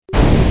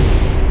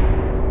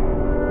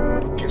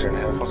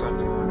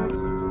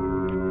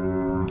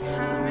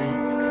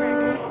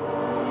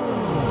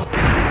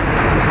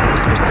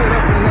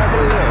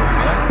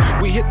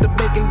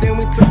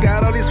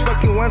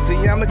one. See,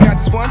 I'm the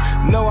conscious one.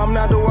 No, I'm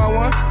not the wild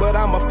one, but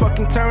I'ma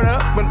fucking turn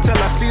up until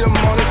I see the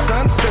morning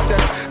sun. Sip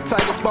that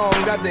Tiger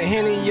Bone, got the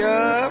Henny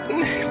up.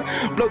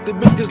 Blow the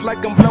bitches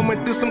like I'm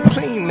blowing through some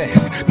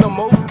Kleenex. No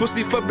more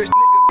pussy for bitch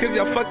niggas, cause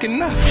y'all fucking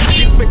up.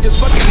 These bitches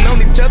fucking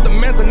on each other,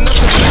 man's enough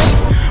to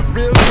know.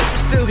 Real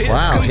bitches still here.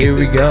 Wow, here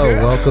we go.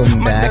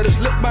 Welcome back to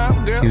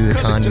the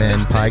Con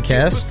Man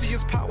Podcast.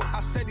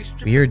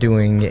 We are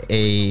doing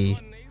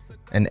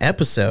an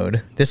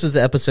episode. This is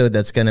the episode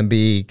that's going to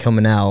be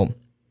coming out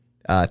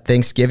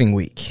Thanksgiving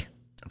week.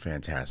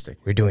 Fantastic.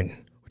 We're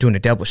doing a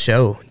double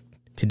show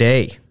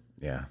today.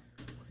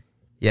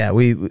 Yeah.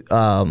 We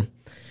I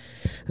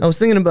was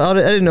thinking about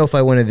it. I didn't know if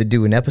I wanted to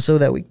do an episode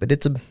that week, but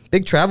it's a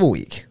big travel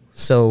week.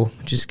 So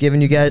just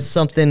giving you guys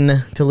something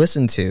to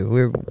listen to.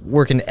 We're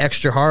working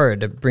extra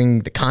hard to bring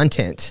the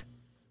content.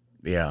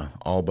 Yeah,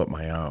 all but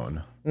my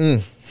own.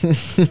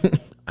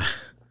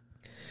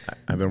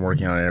 I've been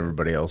working on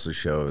everybody else's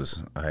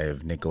shows. I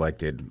have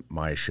neglected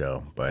my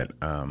show, but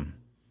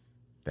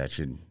that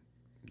should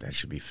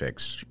be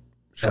fixed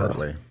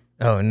shortly.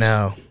 Oh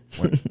no.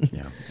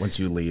 Once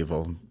you leave,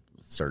 I'll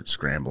start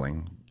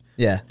scrambling.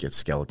 Yeah. Get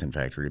Skeleton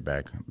Factory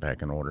back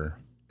in order.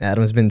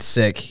 Adam's been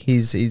sick.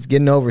 He's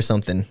getting over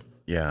something.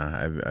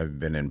 Yeah, I've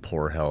been in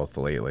poor health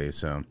lately,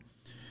 so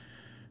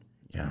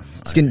yeah.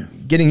 It's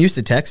getting used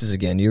to Texas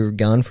again. You were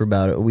gone for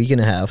about a week and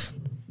a half.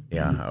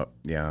 Yeah.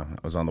 I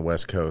was on the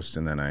West Coast,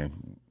 and then I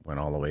went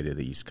all the way to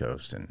the East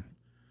Coast, and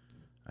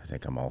I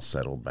think I'm all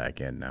settled back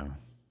in now.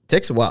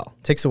 Takes a while.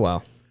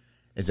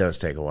 It does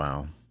take a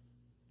while.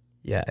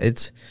 Yeah,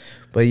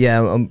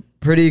 I'm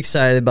pretty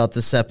excited about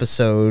this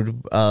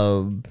episode.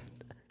 The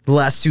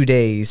last 2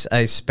 days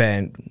I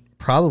spent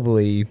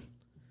probably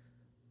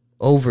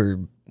over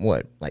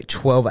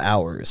 12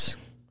 hours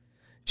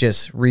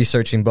just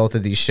researching both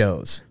of these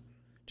shows.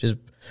 Just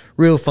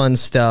real fun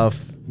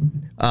stuff.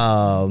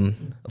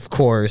 Of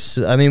course,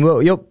 I mean, by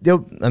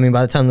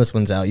the time this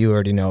one's out, you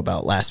already know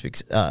about last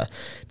week's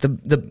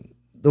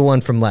the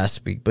one from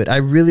last week. But I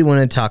really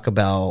want to talk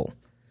about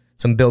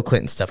some Bill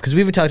Clinton stuff because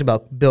we haven't talked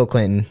about Bill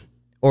Clinton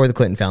or the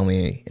Clinton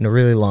family in a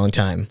really long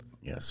time.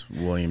 Yes,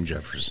 William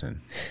Jefferson.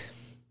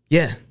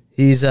 Yeah,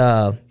 he's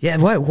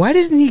Why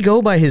doesn't he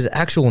go by his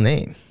actual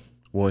name?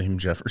 William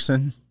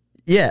Jefferson.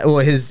 Yeah, well,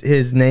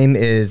 his name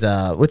is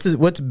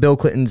what's Bill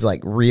Clinton's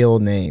real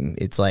name?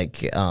 It's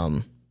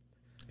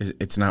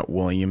it's not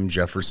William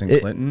Jefferson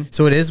Clinton.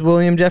 So it is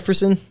William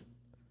Jefferson.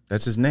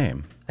 That's his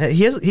name.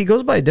 He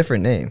goes by a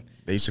different name.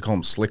 They used to call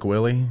him Slick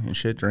Willie and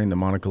shit during the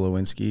Monica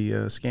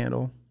Lewinsky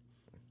scandal.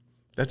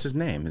 That's his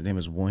name. His name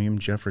is William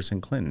Jefferson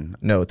Clinton.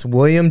 No, it's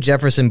William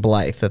Jefferson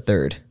Blythe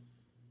III.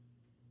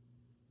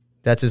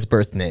 That's his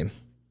birth name.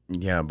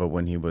 Yeah, but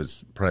when he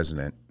was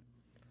president,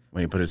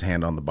 when he put his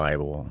hand on the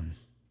Bible, and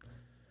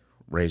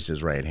raised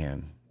his right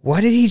hand.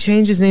 Why did he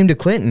change his name to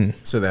Clinton?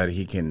 So that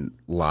he can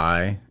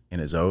lie in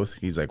his oath.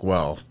 He's like,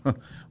 well,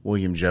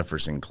 William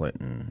Jefferson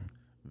Clinton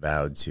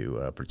vowed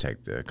to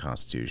protect the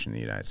Constitution of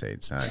the United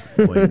States, not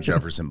William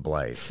Jefferson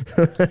Blythe.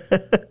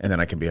 And then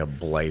I can be a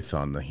Blythe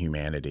on the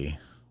humanity.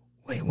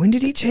 Wait, when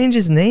did he change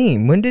his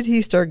name? When did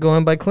he start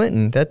going by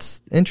Clinton?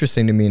 That's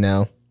interesting to me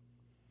now.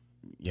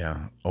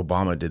 Yeah,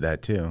 Obama did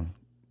that too.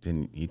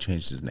 Didn't he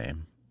changed his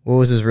name? What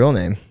was his real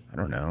name? I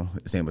don't know.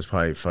 His name was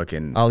probably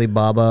fucking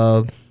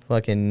Alibaba.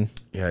 Fucking.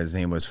 Yeah, his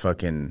name was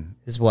fucking.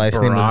 His wife's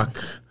Barack.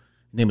 His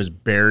name was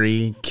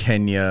Barry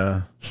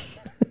Kenya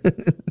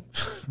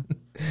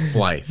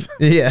Blythe.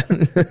 Yeah,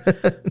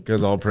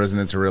 because all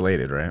presidents are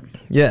related, right?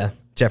 Yeah,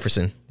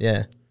 Jefferson.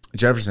 Yeah,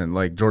 Jefferson,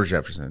 like George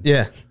Jefferson.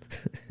 Yeah,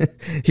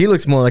 he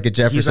looks more like a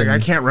Jefferson. He's like, I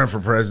can't run for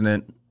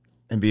president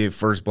and be a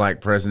first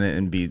black president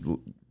and be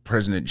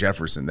President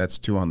Jefferson. That's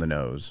too on the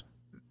nose.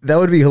 That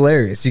would be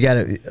hilarious.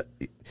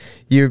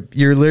 You're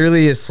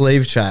literally a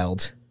slave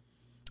child.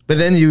 But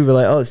then you were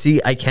like, oh,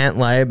 see, I can't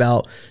lie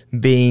about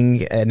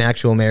being an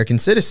actual American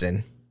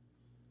citizen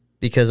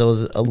because I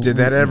was. Did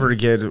that ever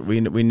get?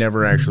 We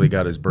never actually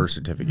got his birth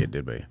certificate,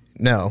 did we?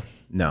 No.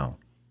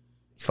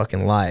 He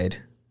fucking lied.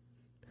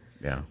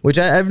 Yeah. Which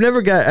I've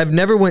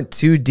never went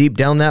too deep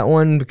down that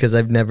one because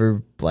I've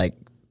never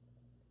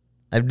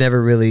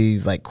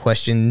really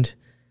questioned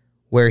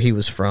where he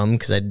was from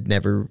because I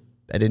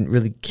didn't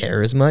really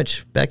care as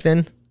much back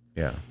then.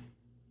 Yeah.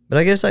 But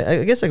I guess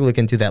I can look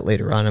into that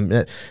later on. I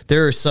mean,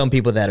 there are some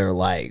people that are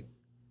like,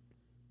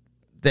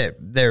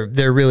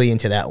 they're really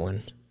into that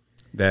one.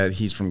 That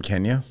he's from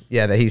Kenya?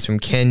 Yeah, that he's from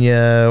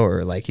Kenya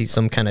or he's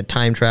some kind of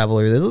time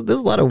traveler. There's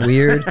a lot of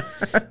weird.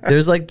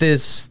 There's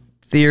this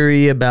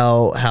theory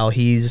about how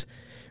he's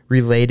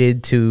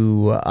related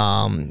to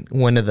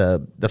one of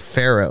the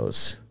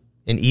pharaohs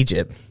in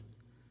Egypt.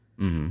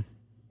 Mm-hmm.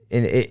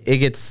 And it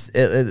gets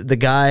the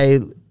guy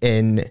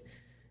and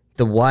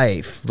the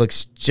wife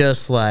looks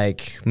just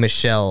like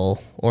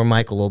Michelle or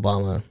Michael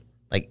Obama,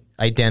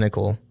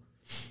 identical.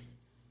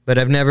 But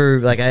I've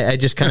never I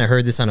just kind of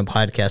heard this on a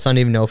podcast. I don't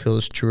even know if it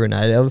was true or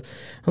not. I was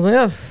like,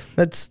 oh,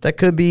 that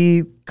could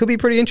be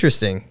pretty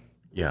interesting.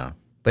 Yeah.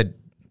 But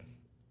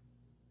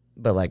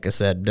like I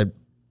said,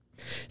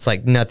 it's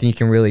like nothing you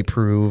can really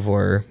prove,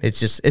 or it's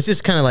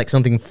just kind of like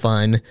something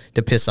fun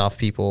to piss off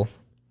people.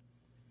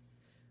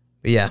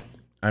 But yeah.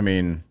 I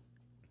mean,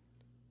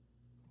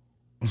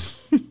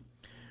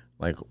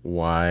 like,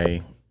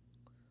 why?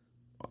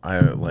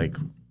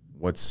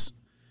 What's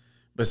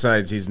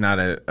besides he's not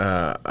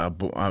a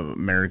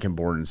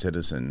American-born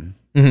citizen.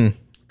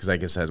 Because I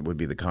guess that would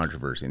be the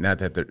controversy. Not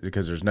that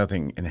because there's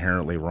nothing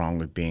inherently wrong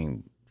with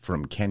being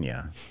from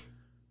Kenya.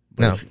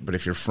 But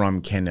if you're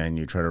from Kenya and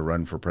you try to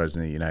run for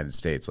president of the United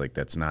States, like,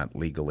 that's not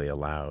legally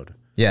allowed.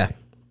 Yeah.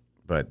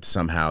 But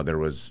somehow there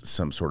was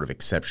some sort of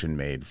exception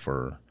made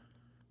for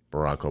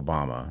Barack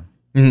Obama.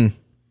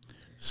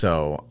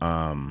 So,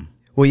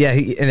 well, yeah,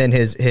 and then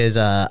his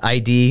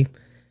ID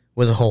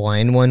was a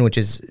Hawaiian one, which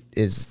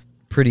is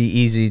pretty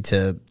easy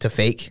to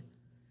fake.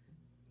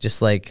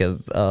 Just like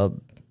what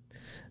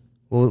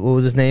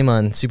was his name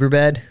on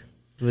Superbad?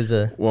 It was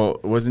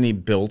wasn't he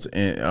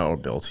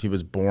he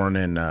was born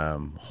in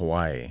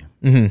Hawaii,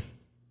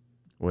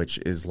 which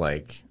is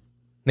like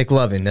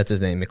McLovin. That's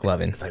his name,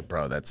 McLovin. It's like,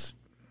 bro, that's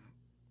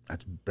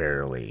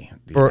barely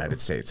the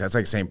United States. That's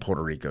like saying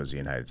Puerto Rico's the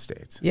United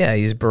States. Yeah,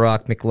 he's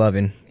Barack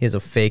McLovin. He has a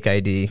fake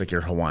ID. It's like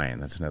you're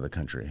Hawaiian. That's another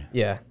country.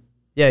 Yeah.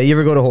 Yeah, you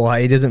ever go to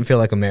Hawaii? It doesn't feel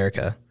like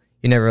America.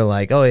 You never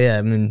like, oh yeah,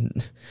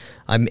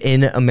 I'm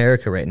in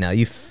America right now.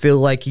 You feel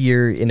like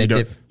you're in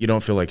you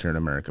don't feel like you're in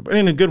America, but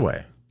in a good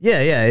way.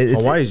 Yeah, yeah.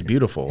 Hawaii's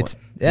beautiful.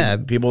 Yeah.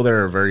 People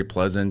there are very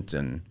pleasant,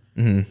 and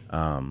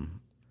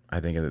I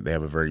think that they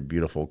have a very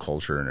beautiful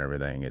culture and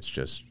everything. It's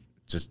just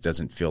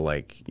doesn't feel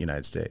like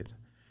United States.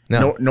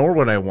 No. Nor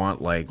would I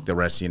want like the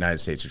rest of the United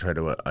States to try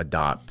to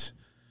adopt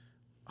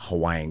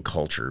Hawaiian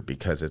culture,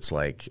 because it's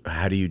like,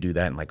 how do you do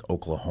that in like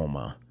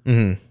Oklahoma?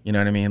 You know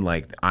what I mean?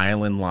 Like,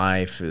 island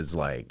life is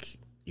like,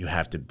 you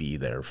have to be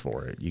there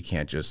for it. You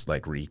can't just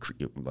like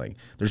recreate. Like,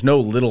 there's no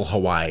little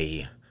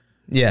Hawaii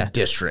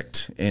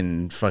district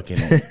in fucking,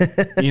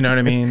 you know what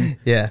I mean?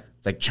 Yeah.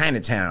 It's like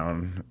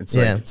Chinatown. It's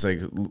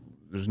like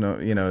there's no,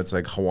 it's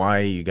like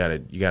Hawaii. You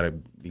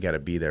gotta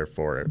be there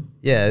for it.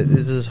 Yeah,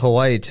 this is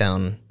Hawaii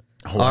town.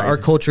 Our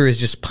culture is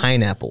just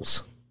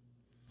pineapples.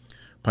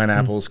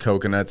 Pineapples,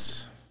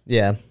 coconuts.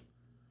 Yeah.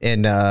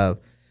 And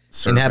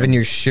having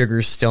your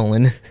sugar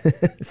stolen.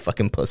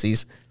 Fucking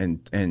pussies.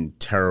 And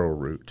taro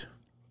root.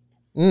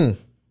 That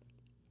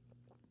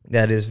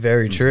is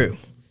very true.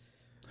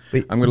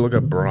 I'm going to look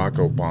up Barack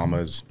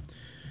Obama's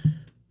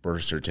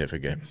birth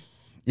certificate.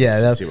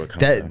 Yeah, see what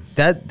comes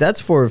that's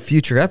for a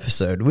future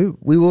episode.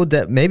 We will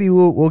maybe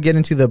we'll get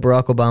into the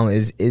Barack Obama.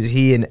 Is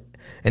he an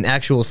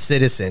actual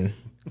citizen?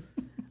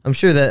 I'm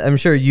sure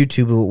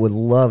YouTube would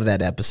love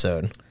that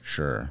episode.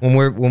 Sure.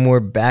 When we're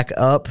back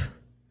up,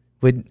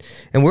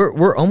 and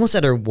we're almost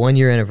at our 1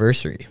 year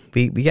anniversary.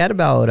 We got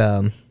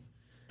about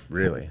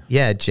really.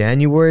 Yeah,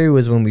 January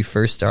was when we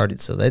first started,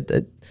 so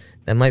that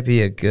might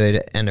be a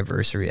good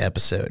anniversary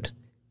episode.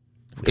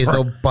 Is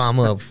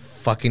Obama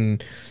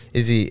fucking?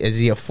 Is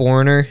he a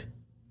foreigner?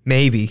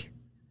 Maybe.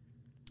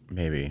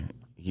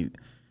 He.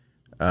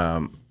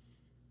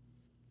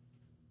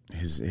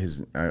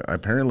 His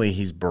apparently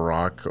he's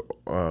Barack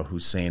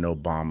Hussein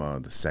Obama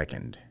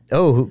II.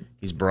 Oh,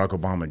 he's Barack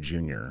Obama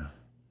Jr.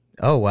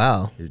 Oh,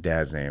 wow. His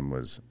dad's name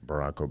was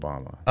Barack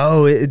Obama.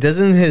 Oh,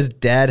 doesn't his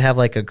dad have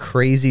like a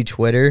crazy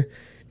Twitter?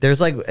 There's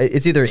like,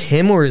 it's either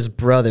him or his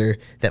brother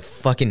that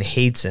fucking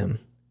hates him.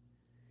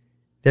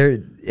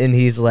 And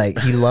he's like,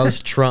 he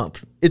loves Trump.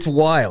 It's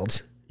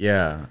wild.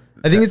 Yeah.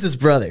 I think it's his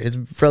brother. His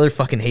brother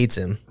fucking hates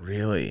him.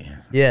 Really?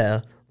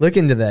 Yeah. Look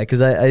into that,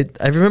 because I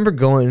remember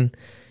going,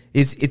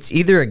 it's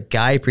either a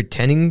guy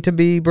pretending to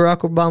be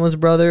Barack Obama's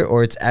brother,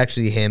 or it's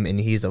actually him and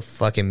he's a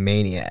fucking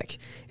maniac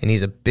and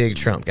he's a big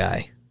Trump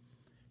guy.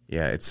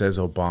 Yeah, it says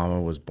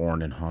Obama was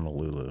born in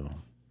Honolulu.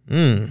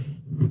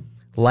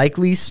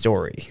 Likely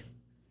story.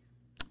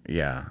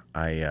 Yeah,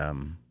 I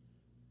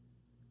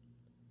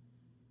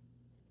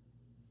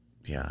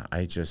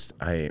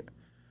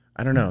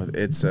don't know.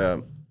 It's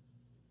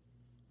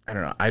I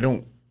don't know. I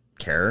don't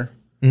care.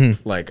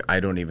 Like, I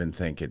don't even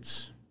think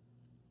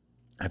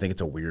I think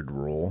it's a weird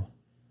rule.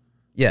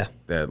 Yeah.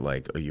 That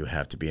like, you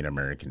have to be an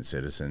American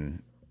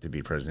citizen to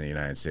be president of the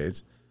United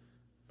States.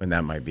 And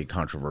that might be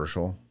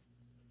controversial.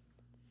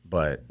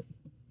 But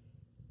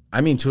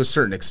I mean, to a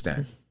certain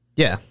extent.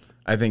 Yeah.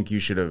 I think you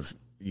should have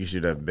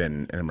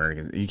been an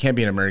American. You can't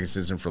be an American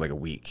citizen for like a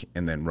week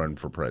and then run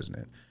for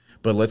president.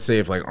 But let's say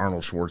if like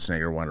Arnold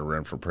Schwarzenegger wanted to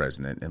run for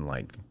president in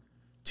like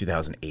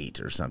 2008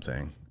 or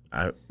something,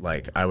 I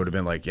would have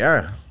been like,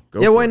 yeah,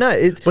 go. Yeah, for why it. not?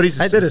 But he's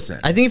a citizen.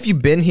 I think if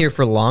you've been here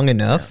for long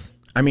enough.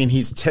 Yeah. I mean,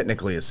 he's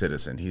technically a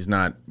citizen. He's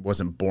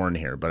wasn't born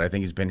here, but I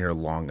think he's been here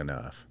long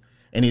enough,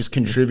 and he's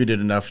contributed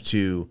enough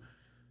to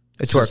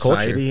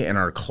society and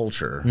our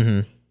culture.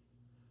 Mm-hmm.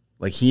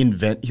 Like he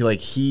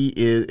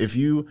is. If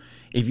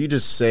you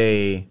just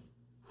say,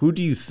 who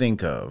do you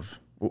think of?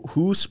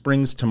 Who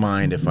springs to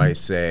mind if I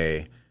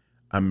say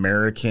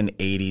American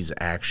 80s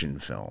action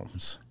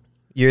films?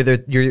 You're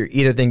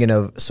either thinking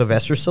of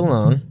Sylvester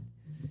Stallone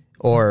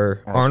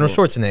or Arnold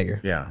Schwarzenegger.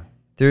 Yeah.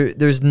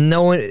 There's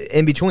no one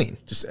in between.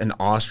 Just an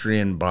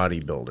Austrian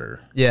bodybuilder.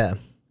 Yeah.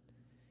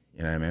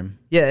 You know what I mean?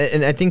 Yeah,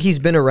 and I think he's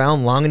been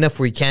around long enough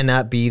where he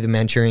cannot be the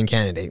Manchurian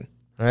Candidate.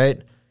 All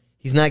right?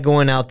 He's not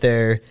going out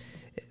there,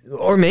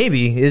 or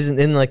maybe isn't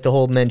in like the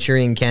whole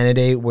Manchurian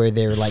Candidate where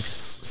they're like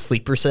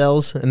sleeper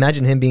cells.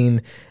 Imagine him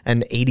being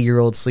an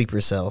 80-year-old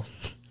sleeper cell.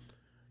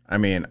 I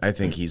mean, I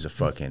think he's a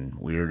fucking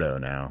weirdo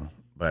now,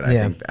 but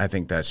I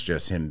think that's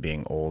just him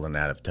being old and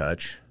out of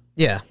touch.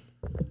 Yeah.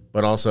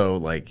 But also,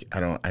 like,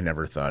 I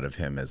never thought of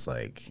him as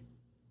like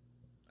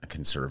a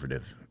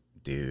conservative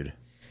dude.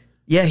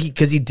 Yeah,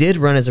 because he did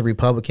run as a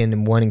Republican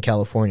and won in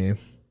California,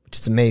 which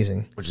is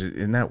amazing.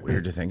 Isn't that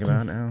weird to think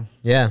about now?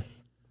 Yeah.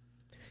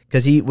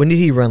 Because when did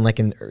he run? Like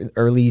in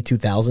early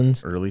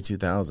 2000s? Early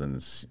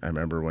 2000s. I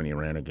remember when he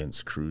ran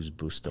against Cruz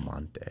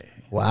Bustamante.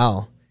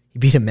 Wow. He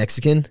beat a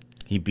Mexican?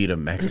 He beat a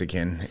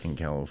Mexican in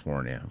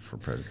California for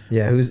president.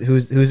 Yeah,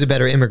 who's a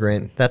better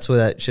immigrant? That's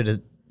what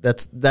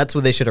that's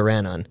what they should have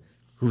ran on.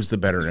 Who's the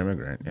better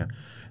immigrant? Yeah.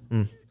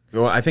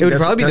 Well, I think It would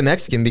probably be the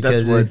Mexican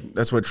because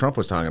that's what Trump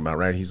was talking about,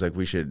 right? He's like,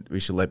 we should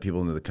let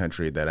people into the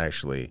country that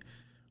actually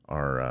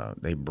are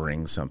they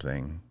bring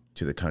something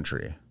to the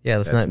country. Yeah,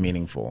 that's not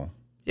meaningful.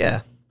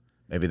 Yeah.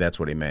 Maybe that's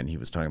what he meant. He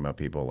was talking about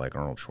people like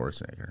Arnold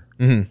Schwarzenegger.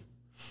 Mm-hmm.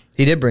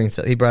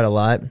 He brought a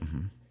lot. Mm-hmm.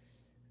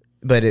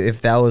 But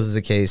if that was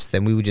the case,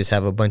 then we would just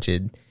have a bunch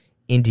of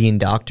Indian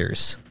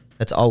doctors.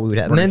 That's all we would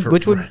have,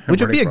 which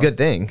would be a good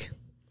thing.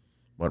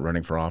 What,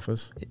 running for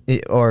office?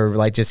 Or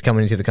like just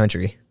coming into the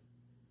country.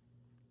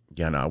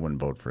 Yeah, no, I wouldn't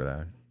vote for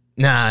that.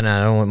 Nah, I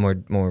don't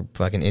want more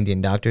fucking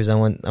Indian doctors. I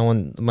want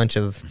a bunch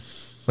of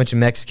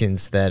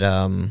Mexicans that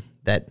are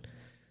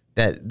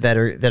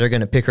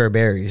gonna pick our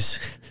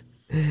berries.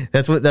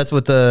 That's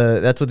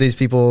what these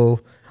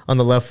people on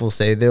the left will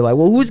say. They're like,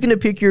 well, who's gonna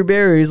pick your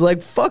berries?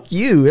 Like, fuck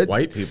you.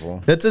 White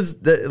people.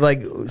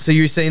 Like, so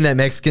you're saying that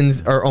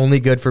Mexicans are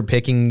only good for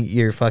picking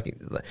your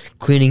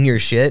cleaning your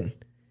shit?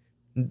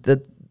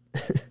 That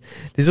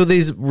these are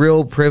these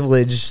real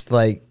privileged,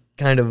 like,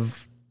 kind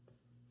of.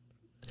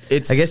 I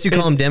guess you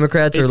call them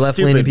Democrats or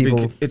left-leaning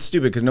people. It's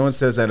stupid because no one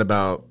says that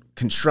about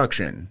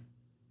construction.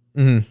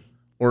 Mm-hmm.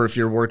 Or if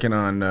you're working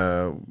on,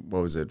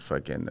 what was it,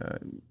 fucking,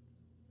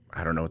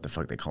 I don't know what the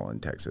fuck they call it in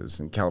Texas.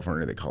 In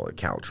California, they call it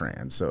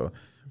Caltrans. So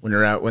when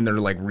they're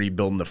like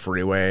rebuilding the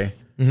freeway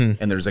and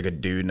there's like a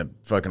dude in a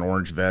fucking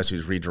orange vest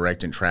who's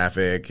redirecting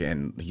traffic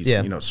and he's,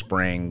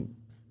 spraying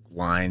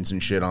lines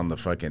and shit on the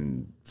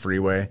fucking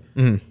freeway.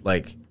 Mm-hmm.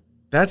 Like,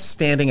 that's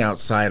standing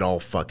outside all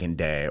fucking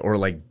day or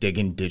like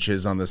digging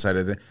ditches on the side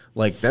of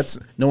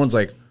no one's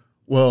like,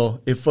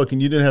 well, if fucking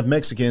you didn't have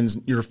Mexicans,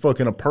 your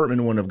fucking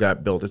apartment wouldn't have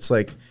got built. It's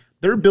like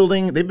they've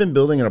been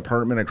building an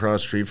apartment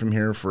across the street from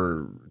here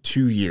for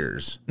 2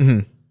 years.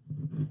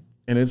 Mm-hmm.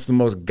 And it's the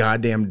most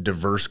goddamn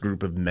diverse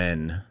group of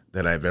men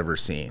that I've ever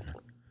seen.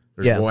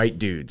 There's white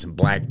dudes and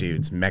black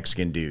dudes,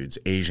 Mexican dudes,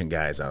 Asian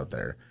guys out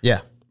there.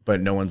 Yeah. But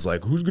no one's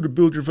like, who's going to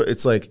build your...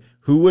 It's like,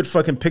 who would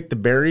fucking pick the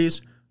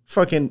berries?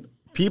 Fucking...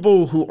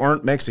 people who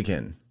aren't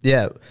Mexican.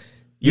 Yeah.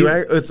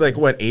 It's like,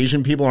 what,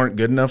 Asian people aren't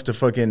good enough to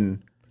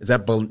fucking... Is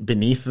that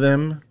beneath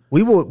them?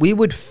 We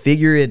would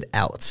figure it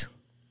out.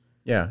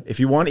 Yeah. If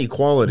you want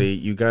equality,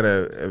 you got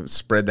to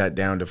spread that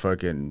down to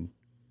fucking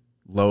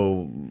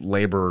low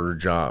labor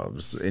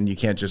jobs. And you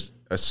can't just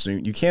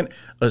assume... You can't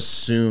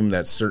assume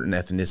that certain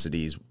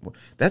ethnicities...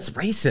 That's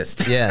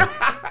racist. Yeah.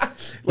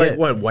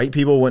 What, white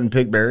people wouldn't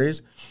pick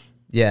berries?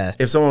 Yeah.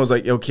 If someone was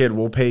like, yo, kid,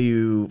 we'll pay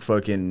you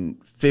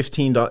fucking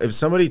 $15. If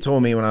somebody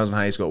told me when I was in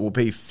high school, we'll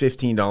pay you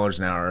 $15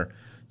 an hour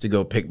to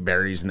go pick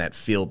berries in that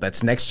field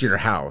that's next to your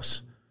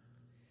house,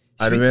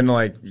 I'd have been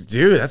like,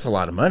 dude, that's a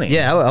lot of money.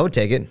 Yeah, I would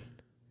take it.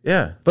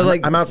 Yeah. But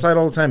I'm outside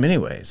all the time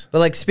anyways. But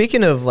like,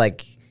 speaking of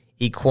like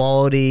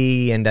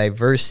equality and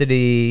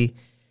diversity,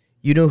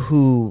 you know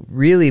who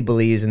really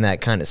believes in that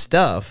kind of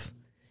stuff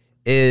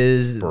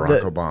is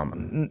Barack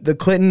Obama.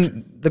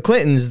 The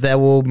Clintons that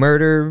will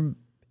murder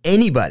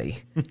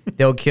anybody.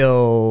 They'll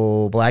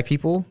kill black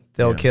people.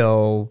 They'll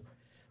kill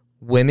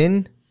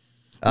women,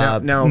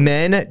 now,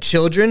 men,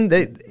 children,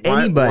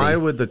 anybody. Why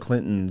would the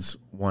Clintons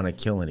want to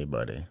kill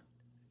anybody?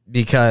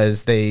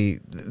 Because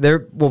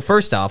they're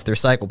first off, they're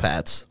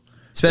psychopaths.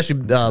 Especially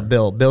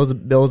Bill.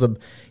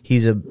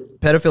 He's a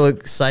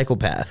pedophilic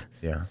psychopath.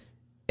 Yeah.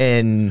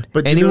 And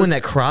anyone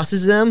that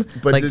crosses them.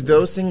 But do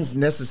those things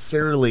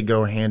necessarily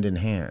go hand in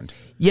hand?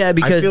 Yeah,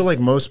 because I feel like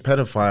most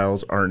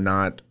pedophiles are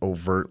not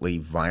overtly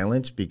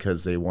violent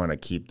because they want to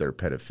keep their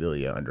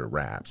pedophilia under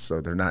wraps.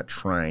 So they're not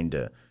trying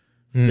to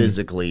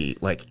physically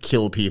like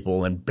kill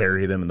people and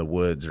bury them in the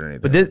woods or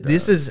anything. But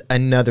this is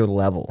another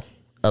level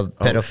of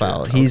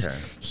pedophile.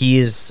 He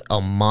is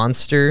a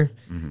monster.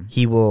 Mm-hmm.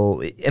 He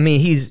will. I mean,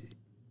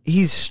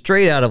 he's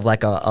straight out of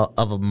like a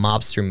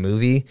mobster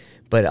movie,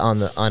 but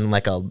on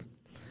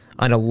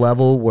a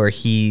level where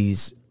he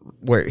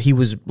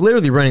was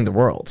literally running the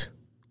world.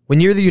 When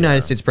you're the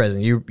United States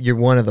president, you're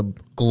one of the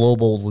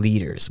global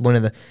leaders. One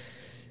of the,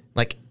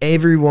 like,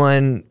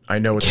 everyone I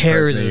know what cares.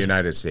 The president of the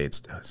United States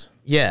does.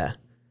 Yeah.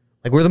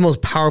 Like, we're the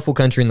most powerful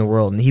country in the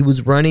world, and he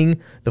was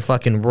running the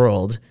fucking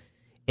world,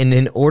 And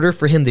in order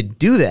for him to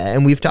do that,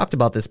 and we've talked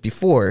about this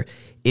before,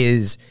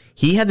 is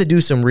he had to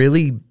do some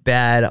really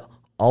bad,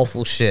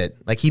 awful shit.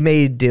 Like, he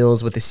made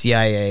deals with the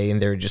CIA,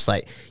 and they're just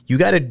like, you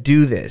got to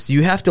do this.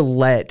 You have to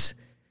let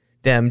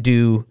them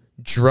do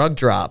drug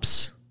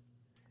drops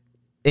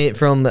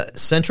from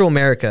Central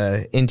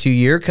America into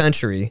your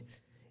country,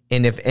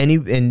 and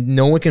and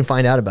no one can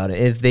find out about it.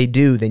 If they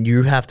do, then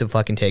you have to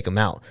fucking take them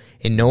out,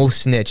 and no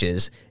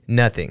snitches,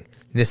 nothing.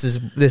 This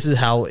is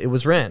how it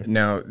was ran.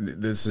 Now,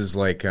 this is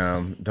like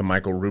the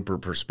Michael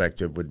Rupert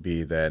perspective would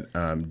be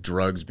that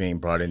drugs being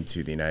brought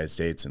into the United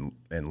States and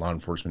law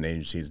enforcement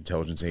agencies,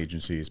 intelligence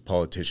agencies,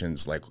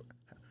 politicians, like,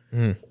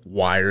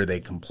 why are they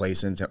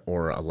complacent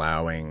or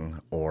allowing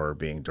or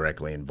being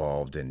directly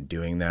involved in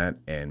doing that?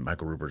 And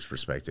Michael Rupert's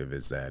perspective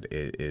is that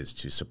it is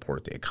to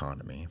support the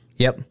economy.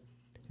 Yep.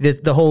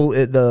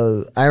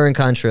 The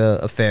Iran-Contra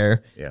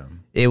affair. Yeah.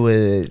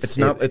 It's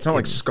not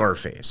like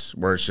Scarface,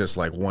 where it's just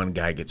like one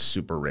guy gets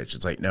super rich.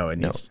 It's like, no,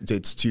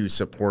 it's to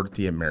support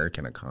the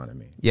American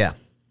economy. Yeah.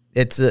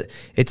 It's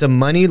a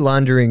money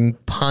laundering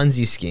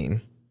Ponzi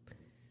scheme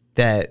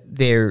that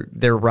they're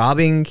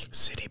robbing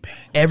Citibank,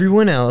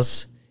 everyone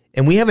else.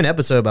 And we have an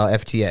episode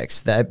about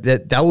FTX.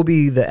 That will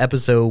be the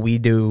episode we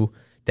do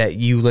that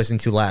you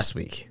listened to last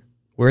week.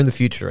 We're in the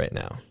future right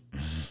now.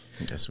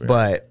 Yes, we are.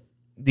 But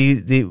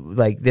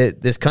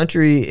this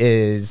country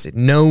is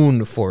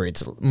known for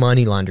its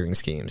money laundering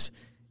schemes,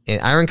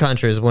 and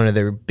Iran-Contra is one of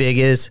their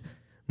biggest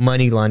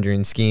money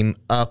laundering scheme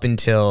up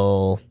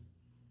until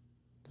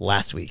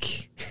last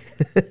week.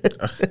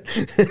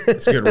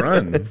 It's a good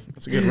run.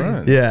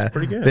 Yeah, it's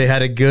pretty good. They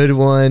had a good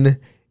one.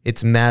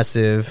 It's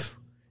massive.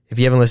 If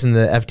you haven't listened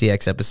to the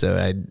FTX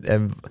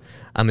episode,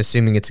 I'm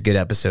assuming it's a good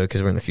episode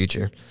because we're in the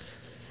future.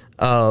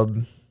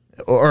 Or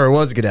it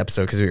was a good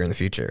episode because we were in the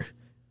future.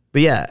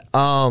 But yeah,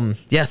 so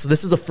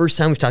this is the first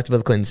time we've talked about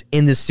the Clintons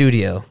in the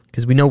studio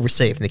because we know we're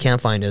safe and they can't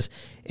find us,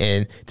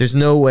 and there's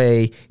no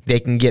way they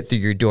can get through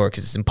your door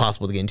because it's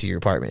impossible to get into your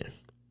apartment.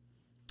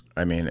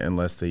 I mean,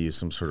 unless they use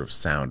some sort of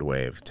sound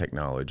wave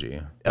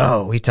technology.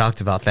 Oh, we talked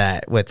about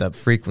that with the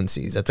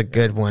frequencies. That's a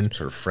good one.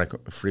 Sort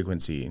of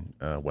frequency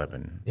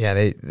weapon.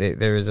 Yeah,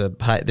 there's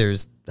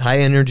high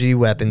energy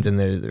weapons and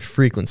there's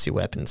frequency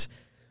weapons.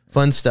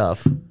 Fun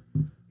stuff.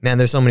 Man,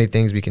 there's so many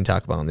things we can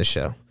talk about on this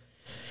show.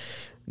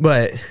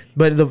 But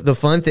the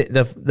fun thing,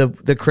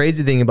 the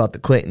crazy thing about the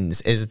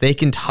Clintons is they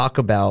can talk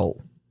about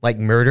like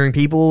murdering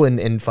people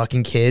and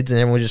fucking kids, and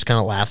everyone just kind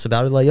of laughs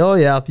about it, like, oh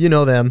yeah, you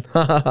know them.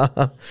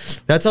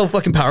 That's how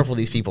fucking powerful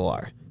these people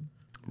are.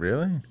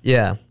 Really?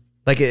 Yeah.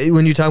 Like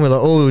when you talk about,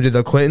 like, oh, did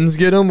the Clintons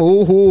get him?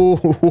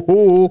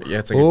 Oh, yeah.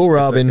 It's like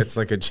Robin. It's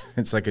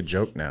like a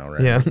joke now,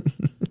 right? Yeah.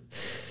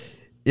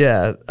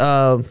 Yeah.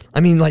 I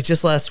mean, like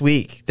just last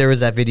week, there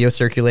was that video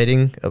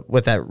circulating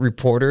with that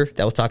reporter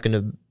that was talking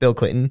to Bill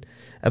Clinton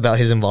about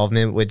his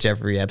involvement with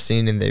Jeffrey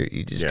Epstein, and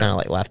you just kind of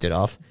like laughed it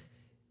off.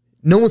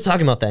 No one's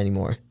talking about that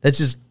anymore. That's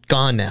just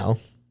gone now.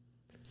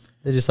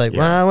 They're just like,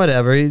 well,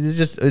 whatever.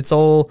 It's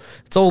old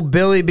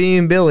Billy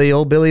being Billy,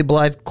 old Billy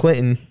Blythe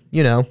Clinton,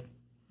 you know.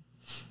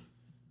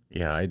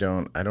 Yeah, I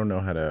don't know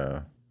how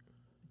to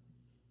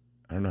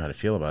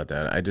feel about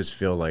that. I just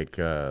feel like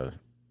there's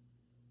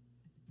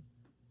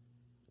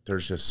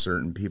just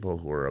certain people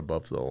who are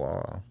above the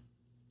law.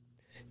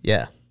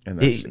 Yeah. And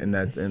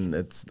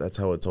that's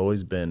how it's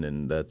always been,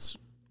 and that's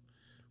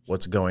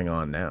what's going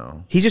on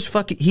now. He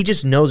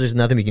just knows there's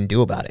nothing we can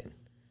do about it.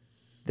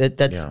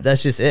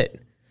 That's just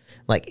it.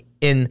 Like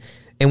and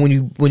when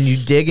you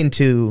dig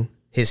into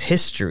his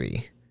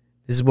history,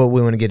 this is what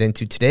we want to get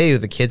into today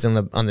with the kids on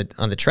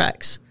the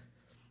tracks.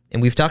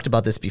 And we've talked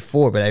about this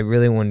before, but I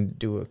really want to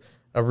do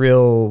a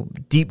real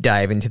deep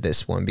dive into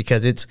this one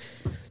because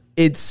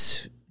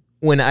it's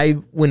when I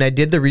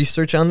did the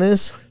research on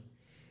this,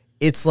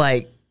 it's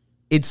like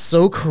it's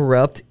so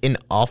corrupt and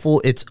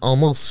awful, it's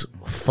almost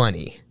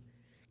funny.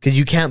 Because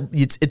you can't,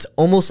 it's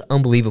almost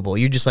unbelievable.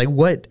 You're just like,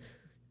 what?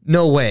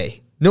 No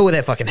way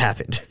that fucking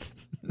happened.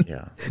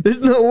 Yeah.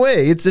 There's no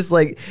way. It's just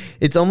like,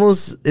 it's like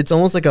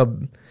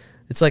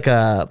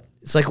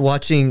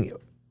watching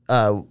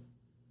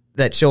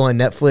that show on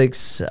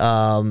Netflix,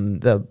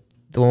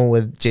 the one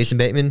with Jason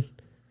Bateman.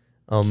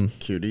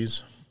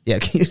 Cuties. Yeah,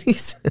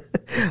 Cuties.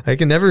 I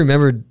can never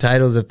remember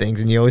titles of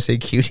things, and you always say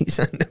Cuties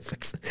on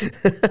Netflix.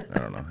 I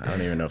don't know. I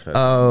don't even know if that's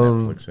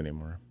on Netflix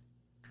anymore.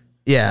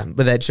 Yeah,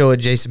 but that show with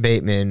Jason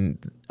Bateman,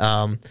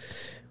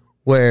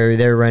 where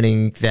they're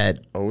running that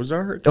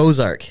Ozark.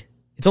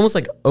 It's almost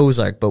like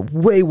Ozark, but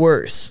way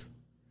worse.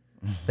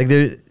 Like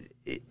there,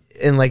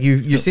 and like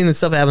you're seeing the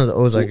stuff that happens to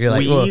Ozark. You're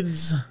like,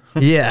 weeds.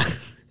 Well, yeah.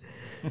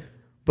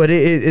 But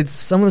it's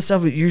some of the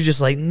stuff that you're just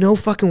like, no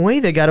fucking way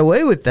they got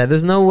away with that.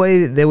 There's no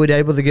way they would be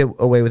able to get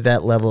away with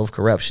that level of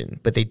corruption,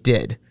 but they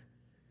did.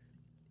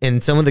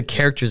 And some of the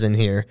characters in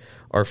here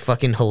are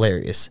fucking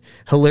hilarious.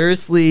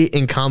 Hilariously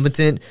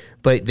incompetent,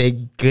 but they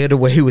get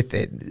away with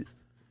it.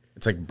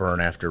 It's like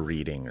Burn After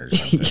Reading or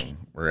something,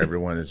 where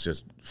everyone is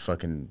just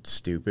fucking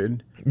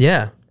stupid.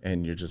 Yeah.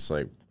 And you're just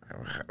like,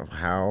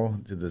 how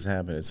did this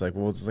happen? It's like,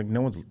 well, it's like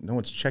no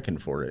one's checking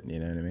for it. You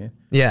know what I mean?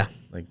 Yeah.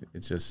 Like,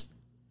 it's just,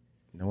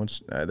 No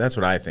one's. That's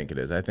what I think it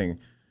is. I think,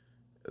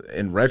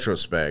 in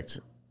retrospect,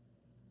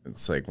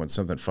 it's like when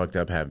something fucked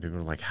up happened, people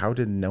are like, "How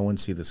did no one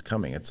see this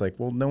coming?" It's like,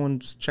 well, no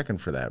one's checking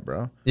for that,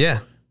 bro. Yeah.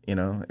 You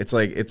know, it's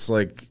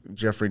like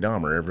Jeffrey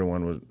Dahmer.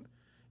 Everyone was.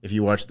 If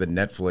you watch the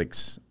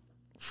Netflix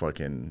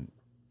fucking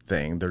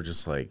thing, they're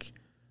just like,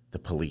 the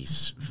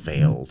police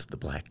failed the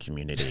black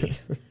community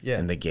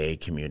and the gay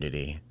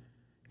community.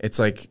 It's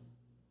like,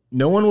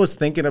 no one was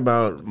thinking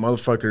about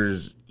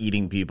motherfuckers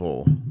eating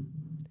people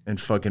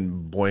and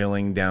fucking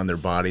boiling down their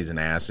bodies in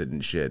acid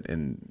and shit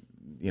in,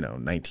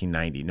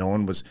 1990. No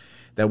one was,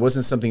 that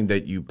wasn't something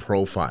that you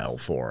profile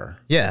for.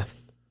 Yeah.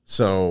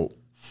 So,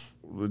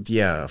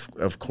 yeah,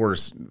 of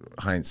course,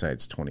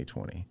 hindsight's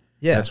 2020.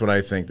 Yeah. That's what I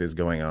think is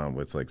going on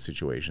with like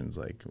situations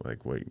like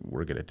what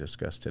we're going to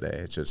discuss today.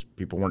 It's just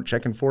people weren't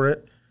checking for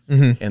it.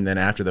 Mm-hmm. And then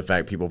after the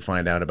fact, people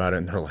find out about it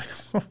and they're like,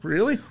 oh,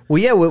 really?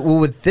 Well, yeah,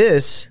 with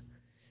this,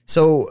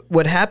 so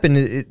what happened,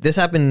 this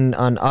happened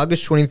on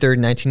August 23rd,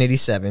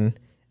 1987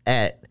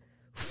 at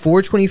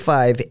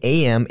 4:25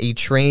 a.m. A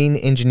train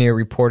engineer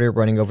reported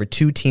running over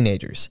two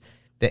teenagers.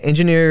 The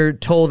engineer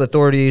told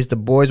authorities the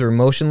boys were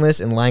motionless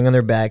and lying on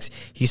their backs.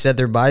 He said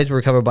their bodies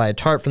were covered by a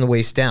tarp from the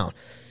waist down.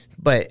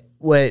 But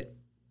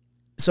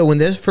so when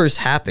this first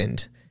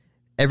happened,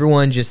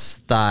 everyone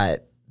just thought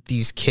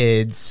these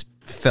kids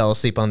fell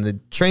asleep on the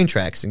train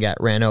tracks and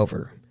got ran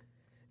over.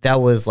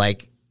 That was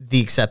like the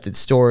accepted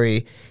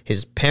story.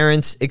 His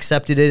parents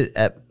accepted it.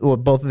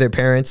 Both of their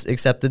parents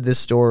accepted this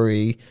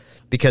story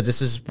because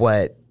this is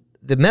what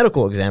the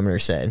medical examiner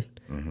said.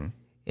 Mm-hmm.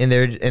 And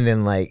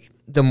then like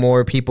the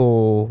more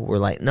people were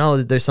like,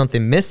 no, there's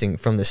something missing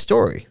from the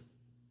story.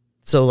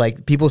 So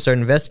like people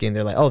started investigating.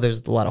 They're like, oh,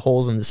 there's a lot of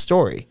holes in the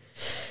story.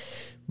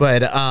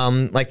 But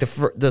like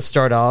the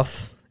start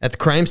off at the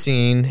crime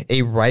scene,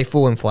 a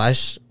rifle and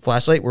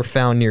flashlight were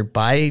found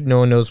nearby. No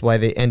one knows why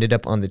they ended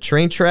up on the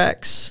train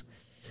tracks.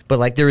 But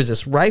like there was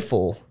this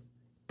rifle,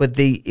 but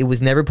it was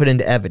never put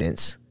into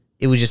evidence.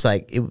 It was just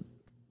like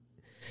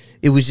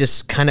it was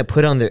just kind of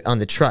put on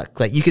the truck.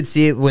 Like you could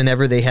see it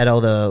whenever they had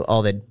all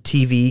the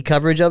TV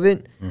coverage of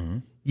it. Mm-hmm.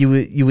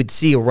 You would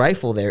see a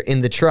rifle there in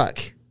the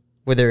truck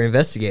where they're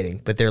investigating.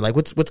 But they're like,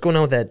 what's going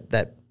on with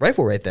that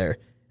rifle right there?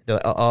 They're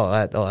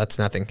like, that's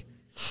nothing.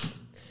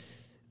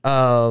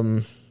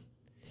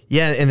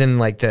 Yeah, and then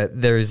like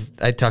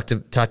I talked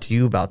to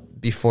you about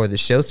before the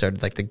show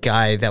started, like the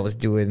guy that was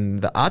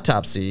doing the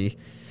autopsy,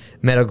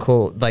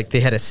 like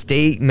they had a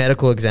state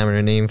medical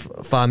examiner named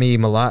Fahmy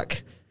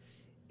Malak,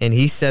 and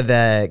he said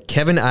that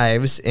Kevin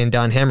Ives and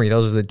Don Henry,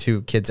 those are the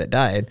two kids that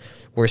died,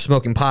 were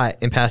smoking pot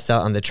and passed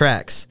out on the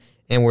tracks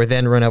and were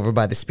then run over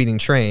by the speeding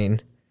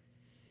train.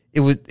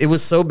 It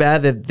was so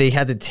bad that they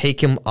had to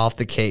take him off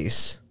the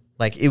case.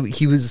 Like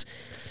he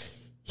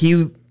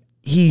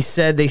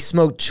said they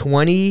smoked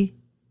 20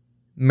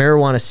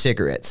 marijuana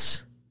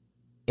cigarettes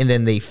and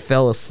then they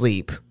fell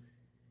asleep.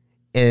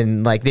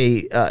 And like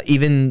they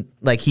even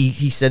like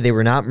he said they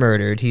were not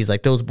murdered. He's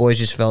like, those boys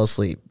just fell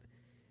asleep.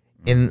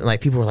 And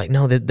like people were like,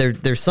 no,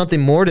 there's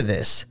something more to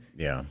this.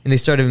 Yeah. And they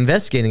started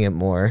investigating it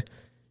more.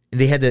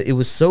 It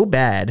was so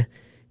bad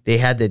they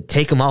had to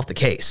take him off the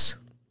case.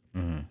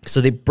 Mm-hmm.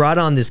 So they brought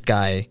on this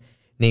guy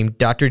named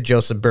Dr.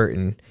 Joseph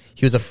Burton.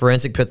 He was a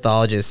forensic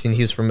pathologist and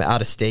he was from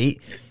out of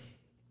state.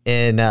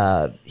 And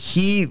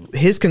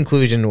his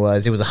conclusion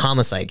was it was a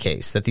homicide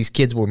case, that these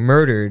kids were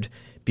murdered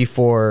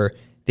before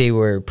they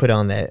were put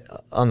on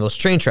those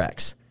train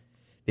tracks.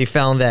 They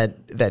found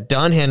that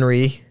Don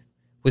Henry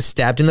was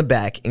stabbed in the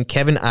back and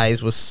Kevin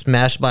Ives was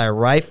smashed by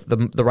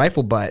the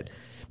rifle butt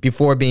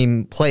before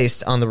being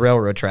placed on the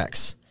railroad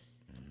tracks.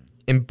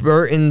 In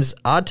Burton's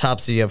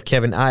autopsy of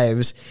Kevin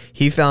Ives,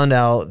 he found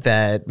out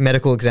that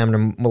medical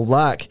examiner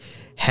Malak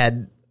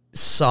had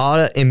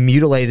sawed and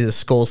mutilated the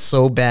skull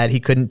so bad he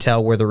couldn't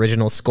tell where the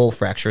original skull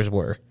fractures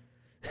were.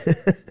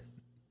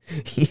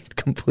 He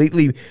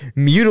completely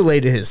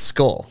mutilated his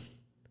skull.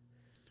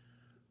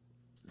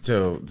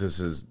 So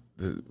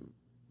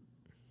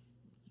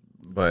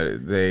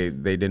but they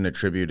didn't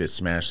attribute his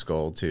smashed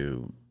skull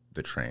to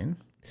the train?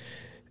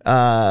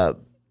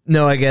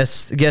 No, I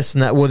guess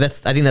not. Well, I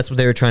think that's what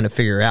they were trying to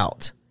figure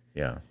out.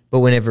 Yeah.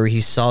 But whenever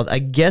he saw, I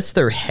guess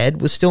their head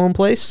was still in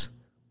place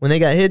when they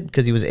got hit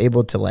because he was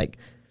able to like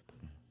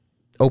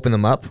open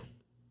them up.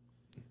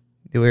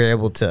 They were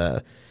able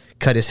to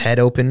cut his head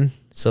open.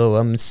 So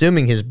I'm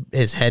assuming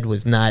his head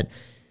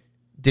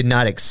did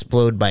not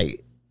explode by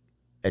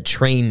a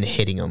train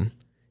hitting him.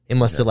 It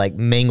must have like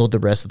mangled the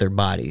rest of their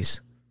bodies.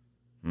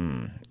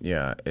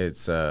 Yeah,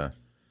 it's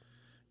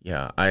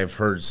yeah, I've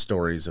heard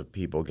stories of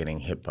people getting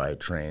hit by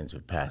trains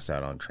who've passed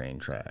out on train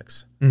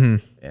tracks.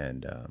 Mm-hmm.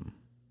 And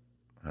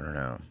I don't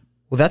know.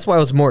 Well, that's why it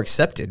was more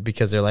accepted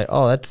because they're like,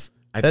 oh, I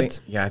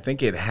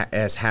think it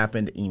has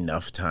happened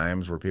enough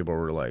times where people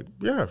were like,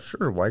 yeah,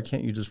 sure, why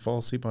can't you just fall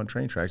asleep on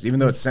train tracks? Even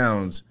though it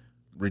sounds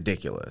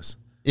ridiculous.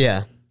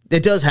 Yeah,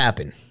 it does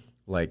happen.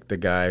 Like the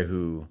guy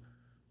who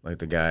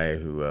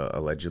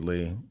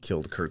allegedly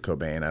killed Kurt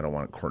Cobain. I don't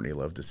want Courtney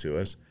Love to sue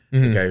us.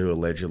 Mm-hmm. The guy who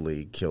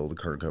allegedly killed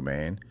Kurt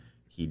Cobain.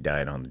 he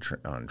died on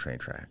on train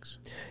tracks.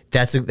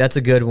 That's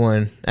a good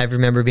one. I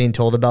remember being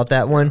told about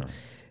that one.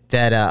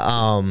 That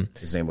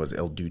His name was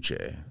El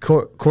Duce.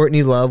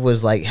 Courtney Love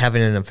was like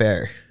having an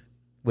affair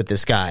with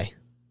this guy,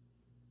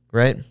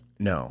 right?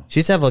 No, She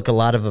used to have like a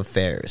lot of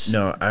affairs.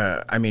 no.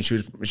 I mean,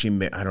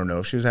 I don't know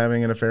if she was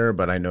having an affair,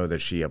 but I know that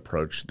she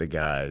approached the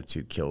guy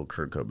to kill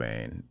Kurt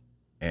Cobain,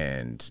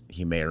 and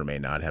he may or may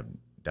not have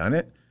done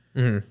it.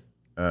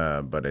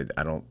 But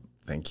I don't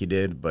think he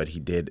did. But he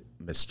did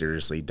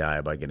mysteriously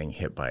die by getting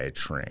hit by a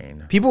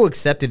train. People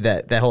accepted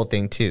that whole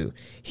thing too.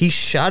 He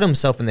shot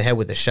himself in the head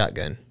with a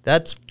shotgun.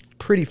 That's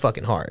pretty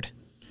fucking hard.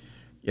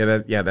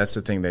 Yeah, that's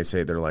the thing they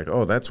say. They're like,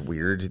 oh, that's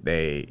weird.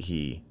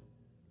 He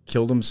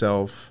killed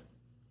himself,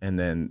 and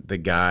then the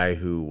guy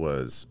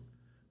who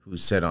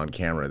said on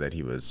camera that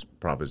he was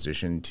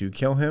propositioned to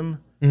kill him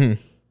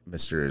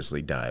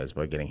mysteriously dies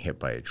by getting hit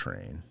by a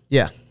train.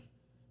 Yeah.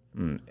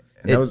 And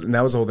that was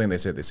the whole thing. They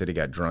said he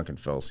got drunk and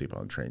fell asleep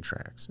on train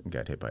tracks and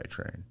got hit by a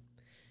train.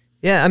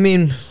 Yeah, I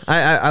mean,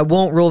 I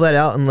won't rule that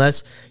out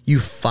unless you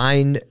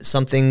find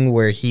something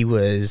where he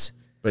was.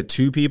 But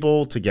two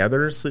people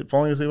together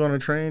falling asleep on a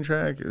train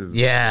track is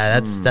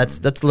that's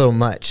a little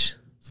much.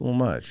 it's a little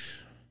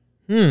much.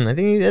 I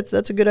think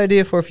that's a good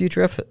idea for a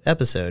future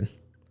episode.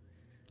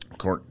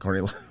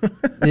 Courtney,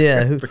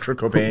 Yeah, the Kurt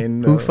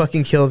Cobain. who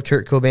fucking killed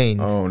Kurt Cobain?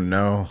 Oh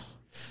no,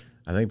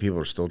 I think people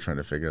are still trying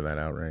to figure that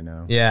out right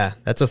now. Yeah,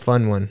 that's a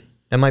fun one.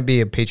 That might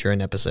be a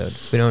Patreon episode.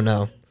 We don't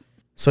know.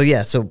 So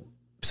yeah, so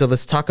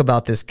let's talk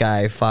about this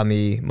guy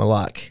Fahmy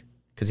Malak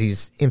because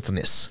he's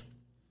infamous.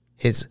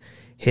 His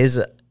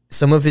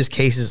some of his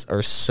cases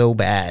are so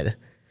bad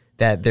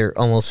that they're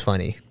almost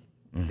funny.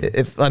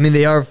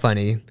 They are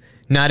funny,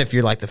 not if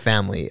you're like the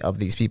family of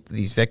these people,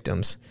 these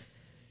victims.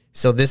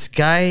 So this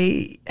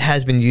guy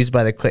has been used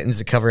by the Clintons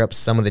to cover up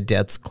some of the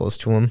deaths close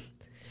to him.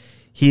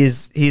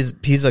 He's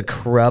a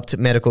corrupt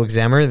medical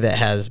examiner that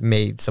has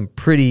made some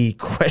pretty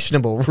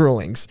questionable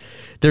rulings.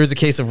 There was a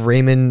case of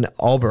Raymond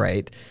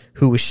Albright,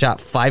 who was shot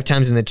 5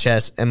 times in the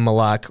chest, and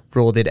Malak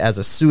ruled it as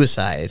a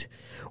suicide.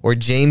 Or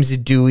James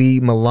Dewey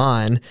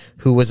Milan,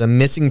 who was a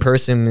missing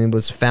person and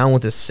was found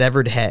with a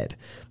severed head,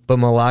 but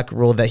Malak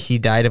ruled that he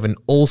died of an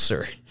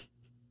ulcer.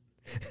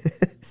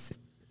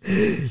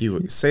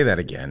 Say that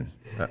again.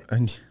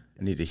 I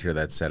need to hear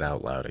that said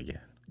out loud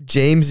again.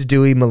 James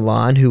Dewey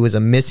Milan, who was a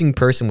missing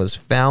person, was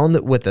found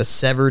with a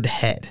severed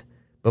head,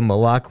 but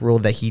Malak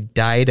ruled that he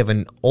died of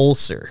an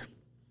ulcer.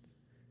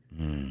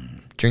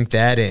 Drink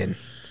that in.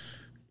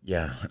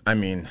 Yeah, I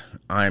mean,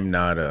 I am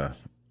not a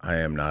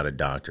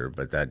doctor,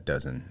 but that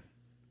doesn't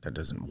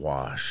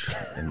wash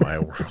in my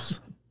world.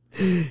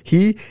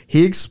 He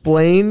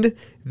explained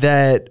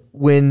that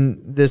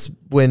when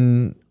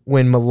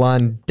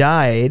Milan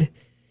died,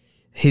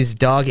 his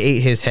dog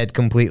ate his head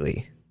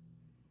completely.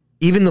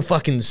 Even the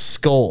fucking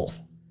skull.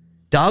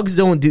 Dogs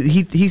don't do.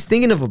 He's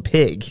thinking of a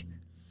pig.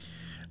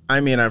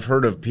 I mean, I've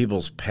heard of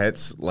people's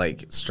pets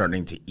like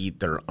starting to eat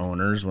their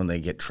owners when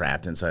they get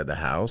trapped inside the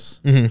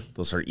house.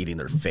 They'll start eating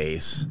their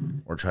face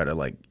or try to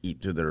like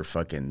eat through their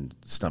fucking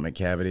stomach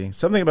cavity.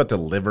 Something about the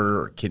liver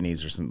or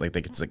kidneys or something, like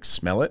they can like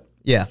smell it.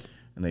 Yeah.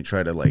 And they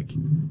try to like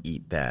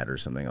eat that or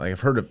something. Like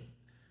I've heard of,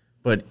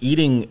 but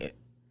eating.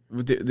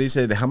 They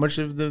said how much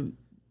did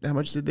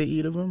they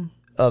eat of him?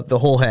 The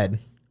whole head.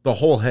 The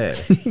whole head.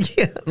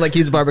 Yeah, like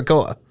he's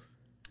barbacoa.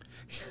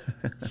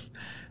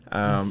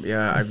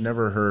 Yeah, I've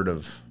never heard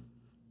of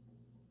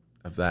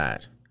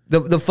that.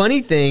 The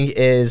funny thing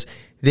is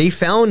they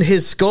found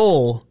his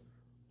skull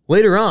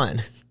later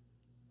on.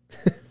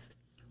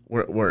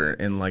 Where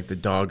in like the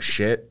dog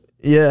shit?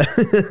 Yeah.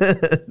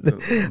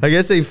 I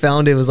guess they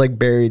found it was like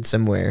buried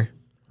somewhere.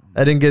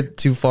 I didn't get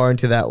too far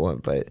into that one,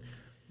 but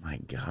my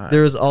God.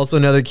 There was also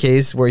another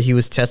case where he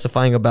was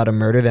testifying about a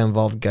murder that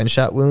involved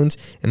gunshot wounds,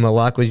 and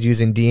Malak was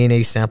using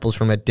DNA samples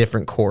from a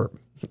different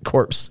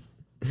corpse.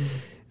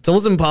 It's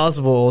almost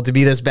impossible to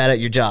be this bad at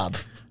your job.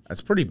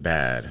 That's pretty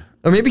bad.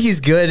 Or maybe he's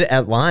good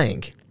at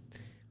lying.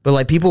 But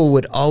like people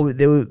would always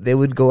they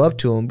would go up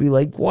to him and be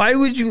like, why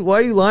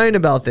are you lying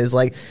about this?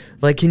 Like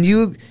can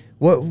you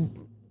what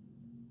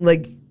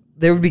like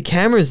there would be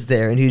cameras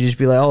there and he'd just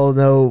be like, oh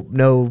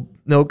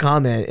no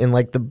comment. And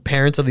like the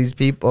parents of these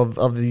people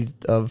of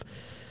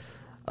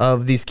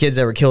these kids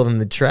that were killed in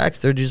the tracks,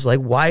 they're just like,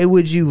 why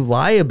would you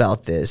lie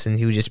about this? And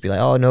he would just be like,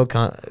 oh no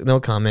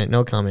comment,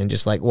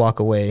 just like walk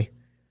away.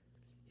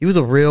 He was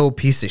a real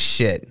piece of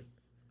shit.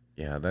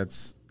 Yeah,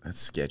 that's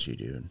sketchy,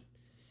 dude.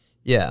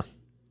 Yeah.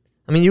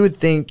 I mean, you would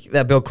think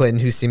that Bill Clinton,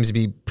 who seems to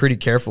be pretty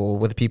careful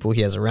with the people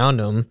he has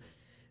around him,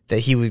 that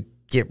he would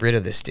get rid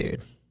of this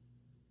dude.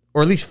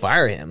 Or at least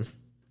fire him.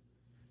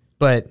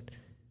 But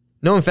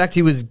no, in fact,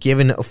 he was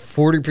given a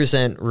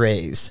 40%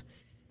 raise.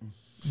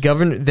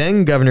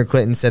 Governor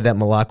Clinton said that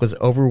Malak was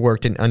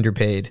overworked and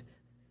underpaid.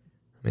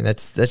 I mean,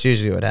 that's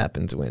usually what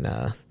happens when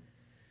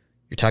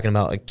you're talking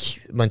about a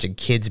bunch of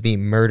kids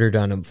being murdered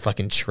on a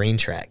fucking train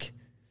track.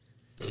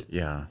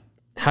 Yeah.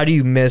 How do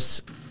you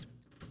miss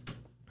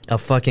a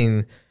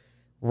fucking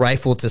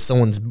rifle to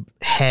someone's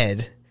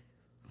head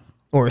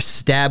or a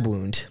stab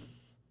wound?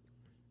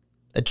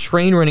 a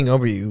train running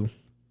over you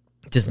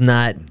does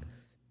not.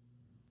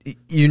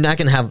 You're not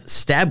going to have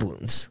stab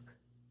wounds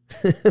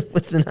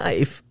with the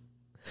knife.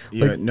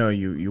 Yeah, Like- no,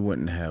 you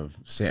wouldn't have.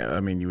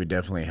 I mean, you would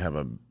definitely have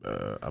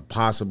a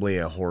possibly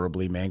a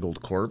horribly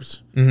mangled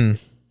corpse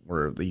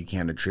where you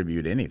can't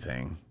attribute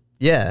anything.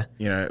 Yeah.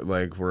 You know,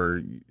 like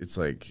where it's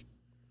like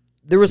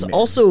There was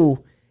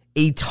also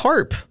a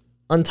tarp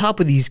on top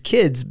of these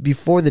kids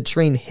before the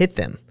train hit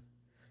them.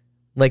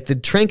 Like the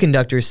train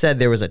conductor said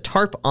there was a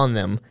tarp on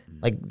them,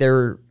 like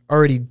they're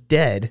already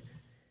dead.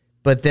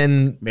 But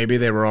then maybe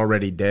they were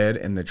already dead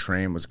and the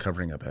train was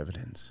covering up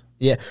evidence.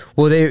 yeah,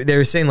 well they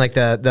were saying like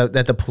that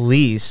the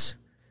police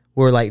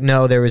were like,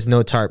 no, there was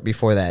no tarp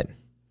before that.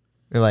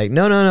 They're like,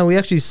 no, we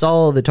actually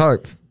saw the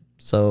tarp.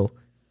 So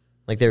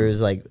like there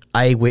was like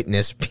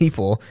eyewitness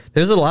people.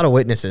 There's a lot of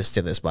witnesses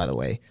to this, by the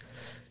way,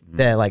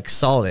 that like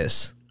saw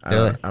this.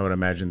 I would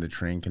imagine the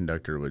train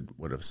conductor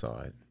would have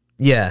saw it.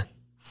 Yeah.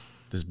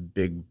 This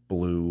big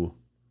blue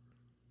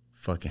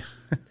fucking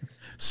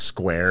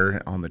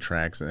square on the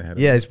tracks ahead of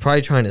Yeah, he's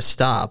probably trying to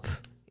stop,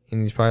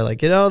 and he's probably like,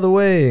 "Get out of the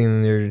way!"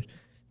 And they're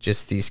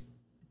just these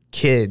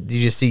kids.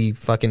 You just see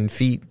fucking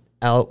feet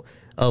out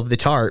of the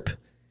tarp,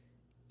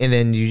 and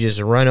then you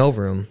just run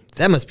over them.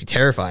 That must be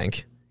terrifying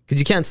because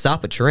you can't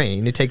stop a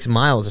train. It takes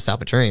miles to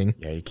stop a train.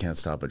 Yeah, you can't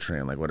stop a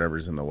train. Like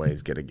whatever's in the way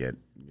is gonna get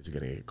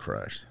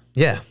crushed.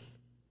 Yeah.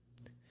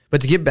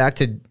 But to get back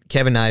to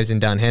Kevin Ives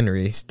and Don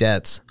Henry's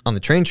deaths on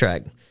the train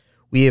track,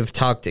 we have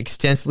talked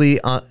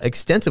extensively on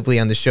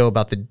the show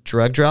about the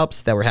drug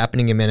drops that were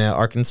happening in Mena,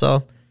 Arkansas.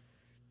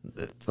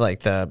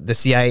 Like the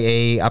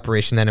CIA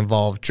operation that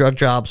involved drug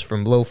drops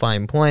from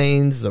low-flying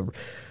planes,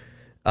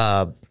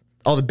 all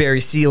the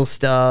Barry Seal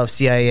stuff,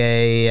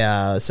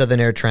 CIA, Southern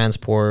Air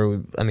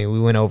Transport. I mean, we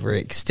went over it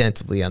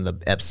extensively on the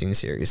Epstein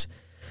series.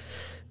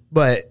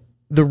 But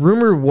the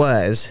rumor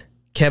was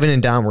Kevin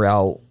and Don were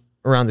out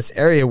around this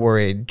area where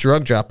a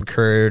drug drop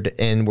occurred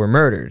and were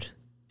murdered.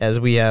 As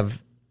we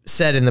have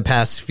said in the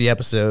past few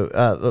episodes,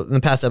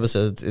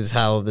 is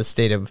how the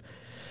state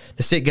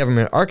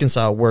government of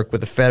Arkansas worked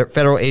with the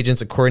federal agents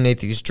to coordinate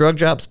these drug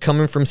drops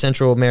coming from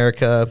Central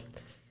America.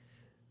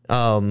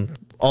 All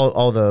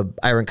the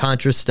Iran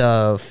Contra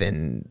stuff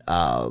and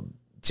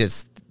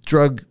just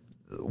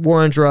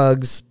war on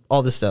drugs,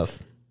 all this stuff.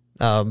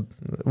 We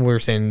were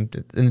saying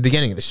in the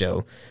beginning of the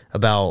show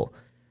about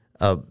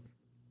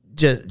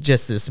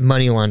just this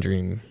money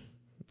laundering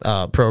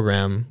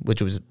program,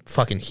 which was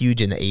fucking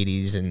huge in the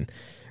 80s and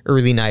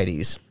early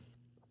 90s.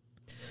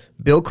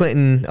 Bill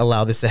Clinton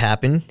allowed this to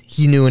happen.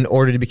 He knew in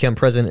order to become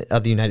president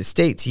of the United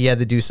States, he had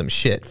to do some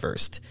shit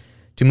first.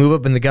 To move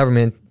up in the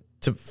government,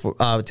 to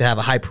have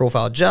a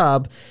high-profile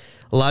job,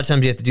 a lot of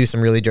times you have to do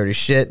some really dirty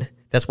shit.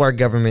 That's why our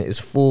government is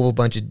full of a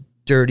bunch of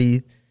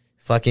dirty,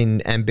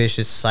 fucking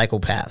ambitious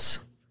psychopaths.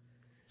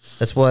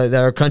 That's why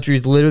our country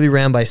is literally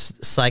ran by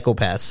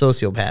psychopaths,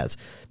 sociopaths,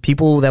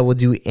 people that will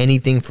do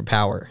anything for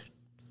power.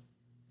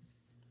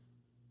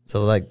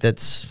 So like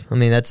that's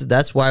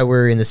why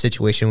we're in the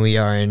situation we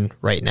are in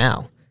right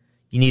now.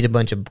 You need a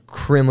bunch of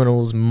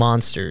criminals,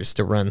 monsters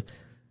to run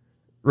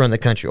the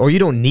country, or you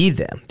don't need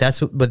them.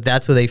 That's what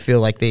they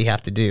feel like they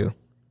have to do.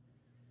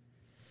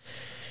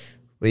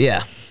 But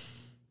yeah,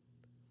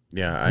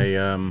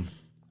 I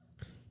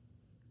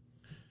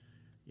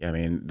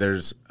mean,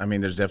 there's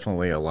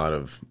definitely a lot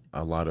of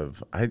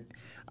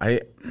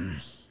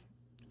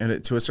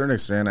and to a certain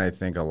extent, I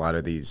think a lot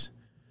of these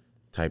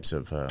types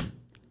of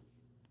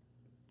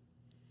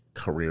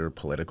career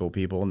political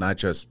people, not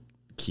just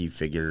key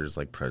figures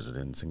like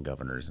presidents and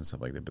governors and stuff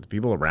like that, but the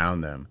people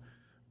around them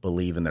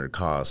believe in their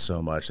cause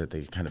so much that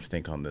they kind of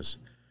think on this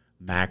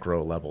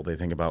macro level. They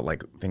think about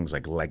like things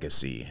like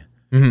legacy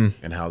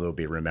and how they'll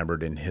be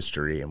remembered in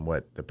history and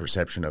what the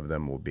perception of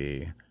them will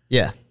be.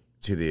 Yeah.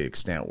 To the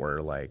extent where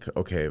like,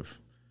 okay,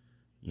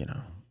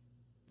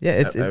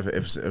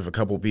 if a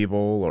couple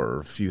people or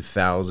a few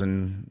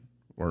thousand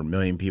or a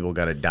million people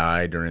got to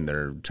die during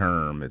their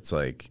term, it's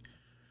like,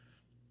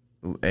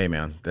 hey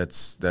man,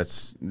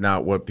 that's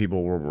not what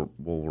people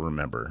will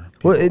remember.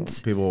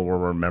 People will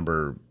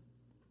remember,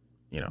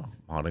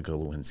 Monica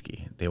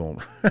Lewinsky. They won't.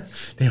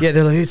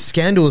 They're like, his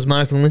scandal is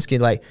Monica Lewinsky.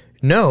 Like,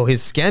 no,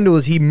 his scandal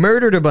is he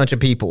murdered a bunch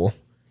of people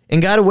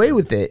and got away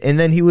with it. And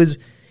then he would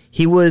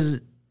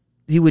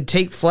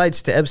take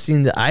flights to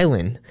Epstein's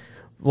Island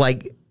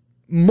like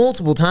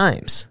multiple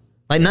times.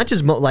 Like not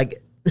just like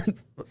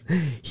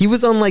he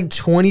was on like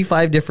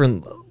 25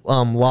 different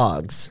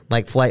logs,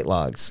 like flight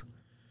logs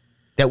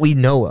that we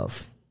know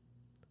of.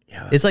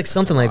 Yeah, it's like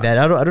something like that.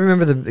 I don't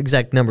remember the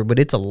exact number, but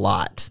it's a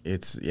lot.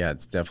 It's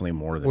definitely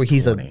more than where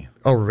he's 20.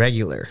 a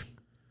regular.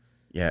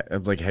 Yeah,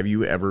 like have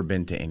you ever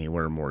been to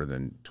anywhere more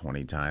than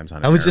 20 times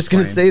on I was just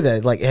going to say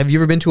that. Like, have you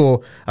ever been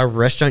to a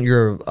restaurant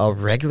you're a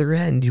regular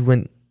at and you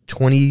went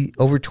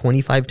over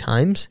 25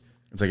 times?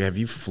 It's like, have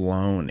you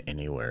flown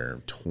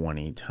anywhere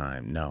 20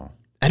 times? No.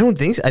 I don't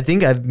think so. I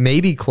think I've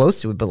maybe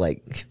close to it, but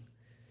like,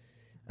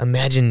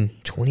 imagine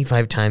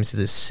 25 times to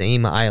the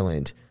same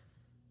island.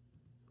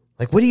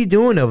 Like, what are you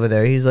doing over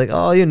there? He's like,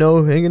 oh,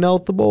 hanging out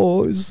with the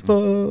boys.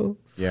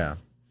 Yeah.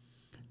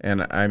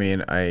 And I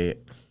mean,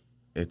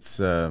 it's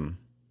I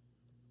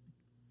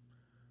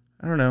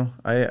don't know.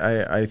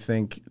 I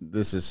think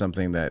this is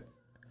something that,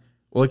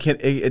 well,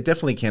 it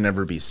definitely can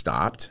never be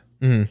stopped.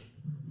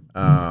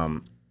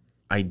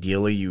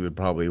 Ideally, you would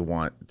probably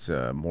want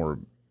more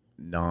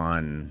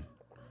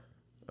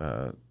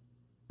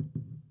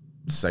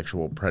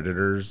sexual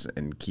predators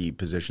in key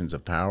positions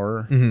of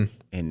power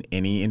in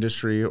any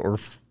industry or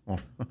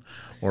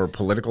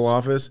political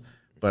office.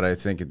 But I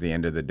think at the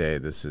end of the day,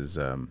 this is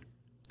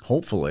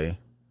hopefully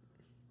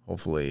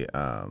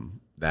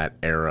that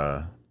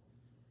era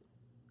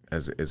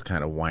is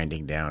kind of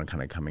winding down,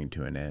 kind of coming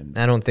to an end.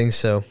 I don't think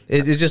so.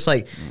 It's just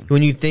like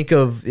when you think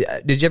of.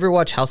 Did you ever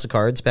watch House of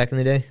Cards back in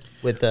the day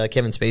with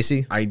Kevin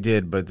Spacey? I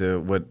did, but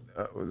the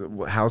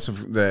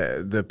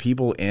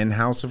people in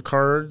House of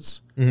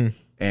Cards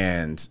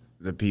and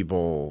the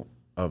people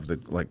of the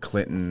like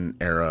Clinton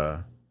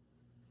era,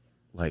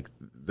 like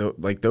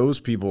those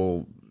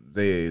people,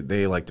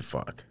 they like to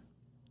fuck.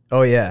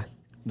 Oh yeah.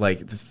 Like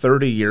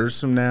 30 years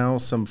from now,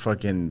 some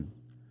fucking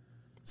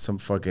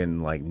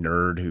like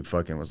nerd who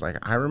fucking was like,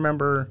 I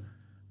remember,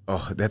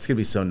 that's gonna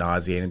be so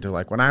nauseating. They're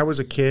like, when I was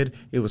a kid,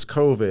 it was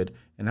COVID,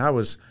 and I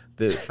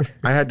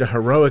had to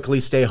heroically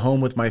stay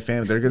home with my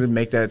family. They're gonna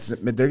make that.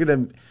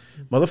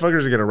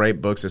 Motherfuckers are gonna write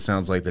books that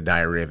sounds like the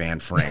Diary of Anne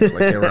Frank. Like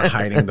they were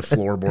hiding the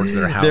floorboards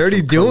of their house. They're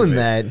already doing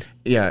that.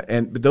 Yeah,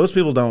 but those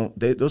people don't.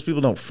 Those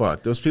people don't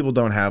fuck. Those people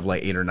don't have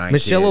like 8 or 9.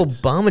 Michelle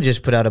kids. Obama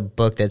just put out a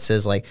book that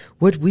says like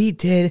what we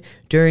did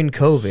during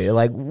COVID.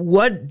 Like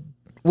what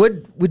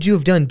would you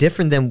have done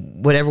different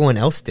than what everyone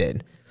else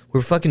did?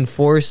 We're fucking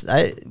forced.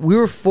 We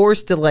were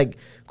forced to like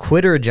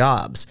quit our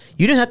jobs.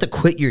 You didn't have to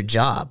quit your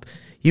job.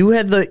 You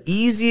had the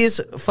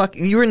easiest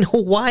you were in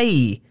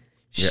Hawaii.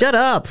 Yeah. Shut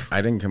up.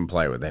 I didn't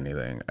comply with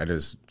anything. I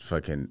just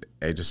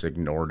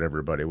ignored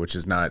everybody, which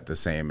is not the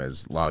same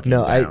as logging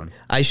down.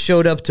 I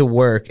showed up to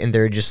work and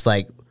they're just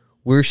like,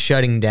 we're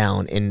shutting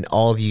down and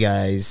all of you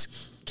guys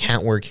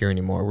can't work here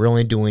anymore. We're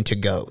only doing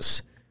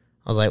to-goes.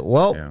 I was like,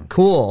 well,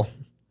 cool.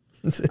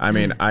 I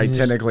mean, I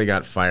technically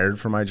got fired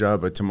from my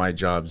job, but to my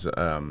job's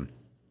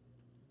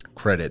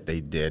credit,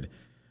 they did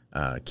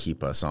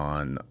keep us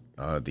on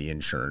the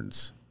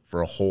insurance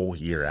for a whole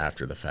year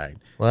after the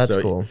fact. Well,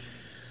 that's cool.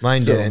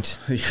 Mine didn't.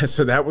 Yeah,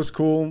 so that was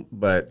cool,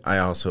 but I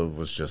also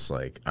was just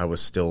like, I was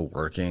still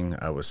working.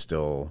 I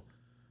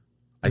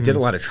did a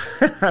lot of,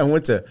 I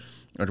went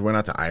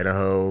out to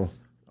Idaho.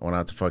 I went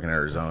out to fucking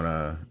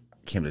Arizona,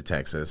 came to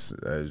Texas.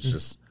 It was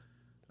just,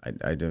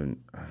 I don't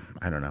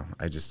know.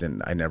 I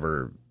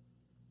never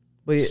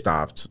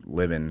stopped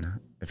living.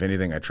 If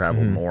anything, I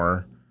traveled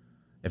more.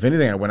 If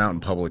anything, I went out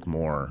in public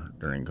more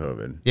during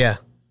COVID. Yeah.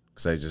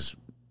 Because I just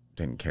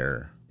didn't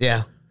care.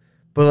 Yeah.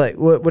 But like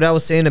what I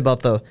was saying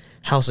about the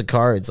House of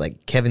Cards,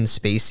 like Kevin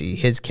Spacey,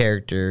 his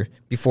character,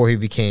 before he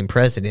became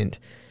president,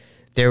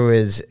 there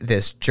was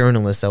this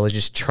journalist that was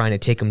just trying to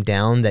take him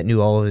down that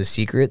knew all of his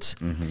secrets,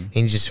 and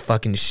he just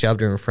fucking shoved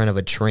her in front of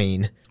a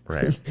train.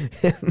 Right.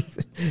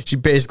 She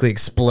basically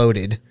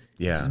exploded.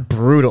 Yeah. It's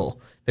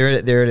brutal. They're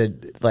in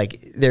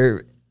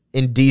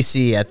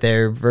DC at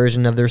their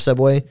version of their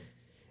subway,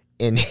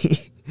 and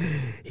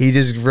he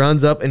just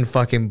runs up and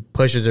fucking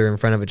pushes her in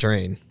front of a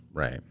train.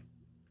 Right.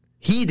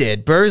 He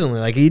did, personally.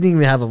 Like, he didn't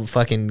even have a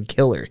fucking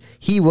killer.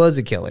 He was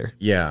a killer.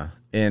 Yeah.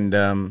 And,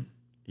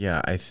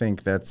 I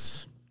think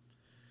that's...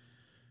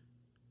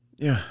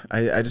 Yeah,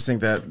 I just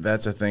think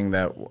that's a thing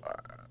that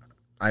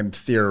I'm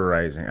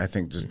theorizing. I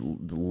think just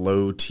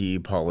low-T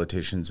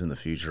politicians in the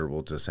future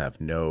will just have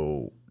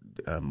no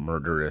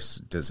murderous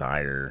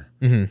desire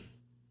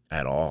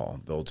at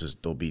all.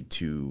 They'll be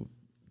too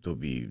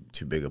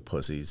big of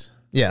pussies.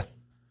 Yeah.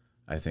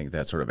 I think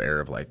that sort of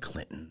era of, like,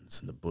 Clintons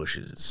and the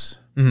Bushes...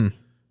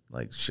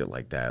 like shit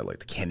like that, like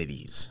the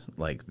Kennedys,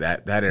 like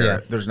that era.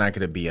 Yeah. There's not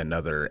going to be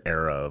another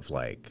era of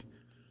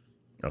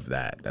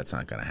that. That's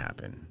not going to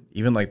happen.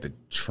 Even like the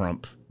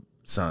Trump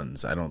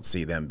sons, I don't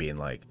see them being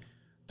like,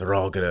 they're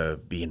all going to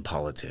be in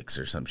politics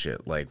or some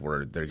shit. Like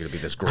where they're going to be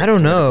this great. I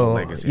don't know.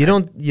 Legacy. You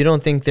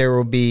don't think there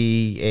will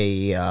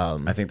be a?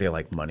 I think they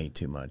like money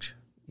too much.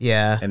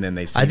 Yeah. And then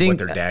they see what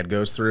their dad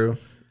goes through.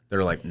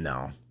 They're like,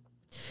 no.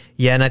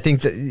 Yeah, and I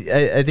think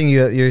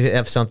you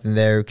have something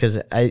there because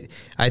I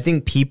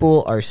think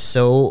people are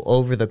so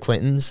over the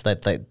Clintons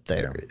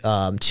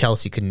that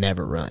Chelsea could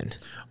never run.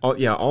 Oh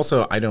yeah.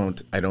 Also, I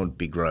don't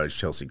begrudge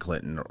Chelsea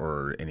Clinton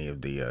or any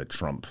of the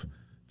Trump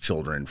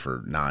children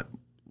for not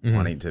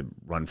wanting to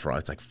run for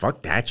office. It's like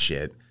fuck that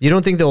shit. You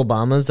don't think the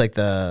Obamas, like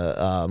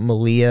the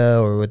Malia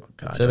or what?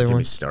 God, don't get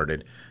me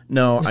started.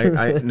 No,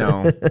 I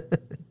no.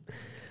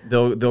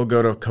 They'll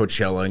go to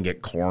Coachella and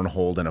get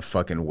cornholed in a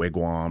fucking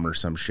wigwam or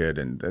some shit,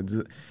 and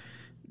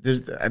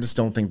I just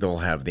don't think they'll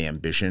have the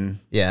ambition.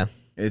 Yeah,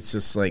 it's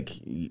just like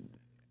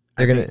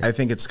I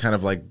think it's kind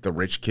of like the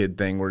rich kid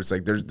thing where it's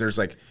like there's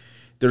like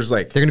they're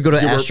gonna go to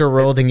Astro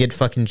World and get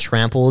fucking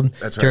trampled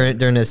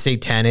during a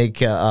satanic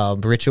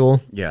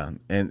ritual. Yeah,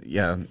 and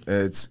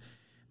there's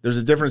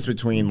a difference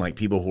between like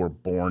people who are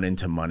born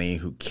into money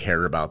who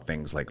care about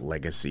things like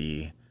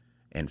legacy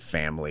and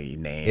family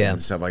name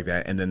and stuff like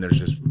that, and then there's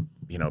just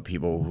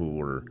people who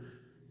were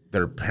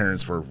their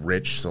parents were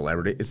rich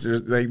celebrities.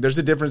 There's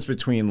a difference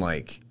between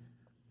like,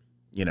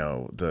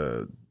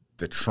 the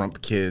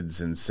Trump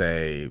kids and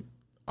say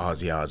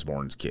Ozzy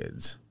Osbourne's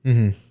kids.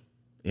 Mm-hmm.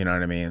 You know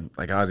what I mean?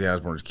 Like Ozzy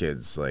Osbourne's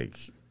kids, like,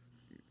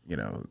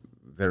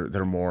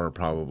 they're more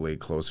probably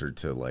closer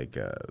to like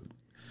a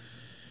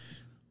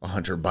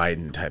Hunter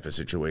Biden type of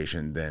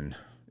situation than,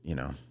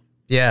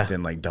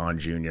 than like Don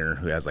Jr.,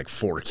 who has like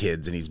 4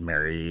 kids and he's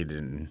married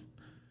and,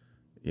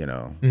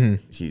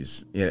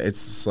 he's,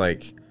 it's just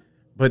like,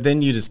 but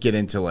then you just get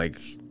into like,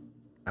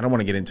 I don't want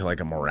to get into like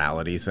a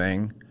morality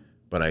thing,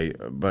 but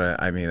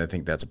I mean, I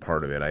think that's a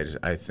part of it.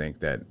 I think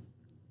that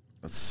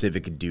a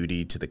civic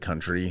duty to the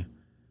country,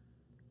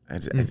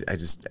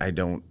 I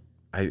don't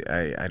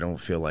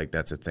feel like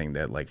that's a thing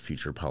that like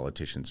future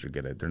politicians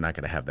they're not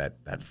going to have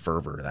that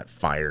fervor, that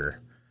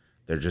fire.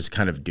 They're just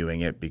kind of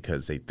doing it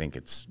because they think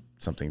it's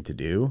something to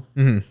do.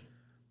 Mm-hmm.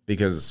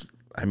 Because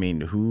I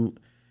mean,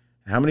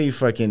 how many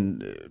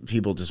fucking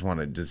people just want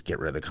to just get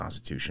rid of the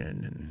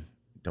Constitution and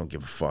don't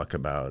give a fuck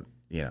about,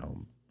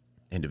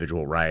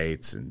 individual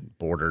rights and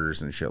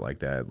borders and shit like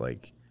that?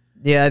 Like,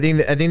 yeah, I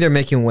think they're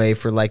making way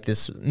for like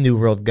this new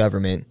world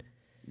government.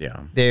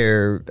 Yeah,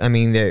 they're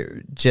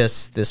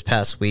just this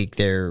past week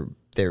they're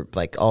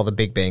like all the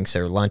big banks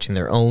are launching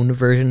their own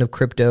version of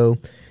crypto.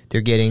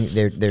 Isn't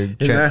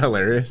that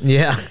hilarious?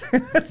 Yeah,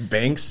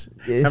 banks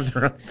have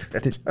their own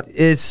crypto.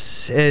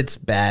 It's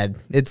bad.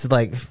 It's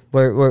like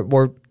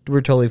we're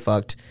totally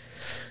fucked.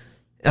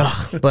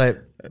 Ugh,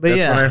 but That's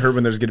yeah. when I heard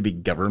when there's going to be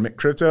government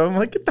crypto. I'm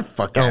like, get the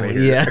fuck out of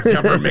here. Yeah.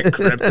 Government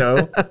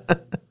crypto.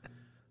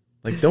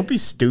 Like, don't be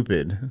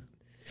stupid.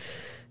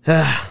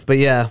 But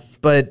yeah.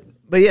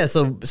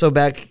 So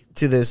back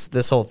to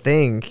this whole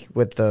thing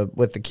with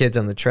the kids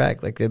on the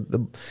track. Like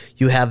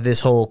you have this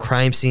whole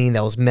crime scene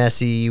that was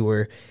messy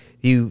where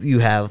you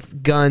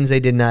have guns they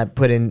did not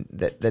put in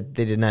that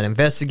they did not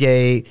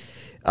investigate.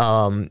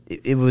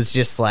 It was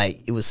just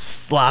like it was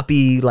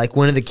sloppy. Like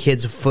one of the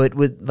kids' foot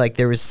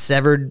there was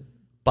severed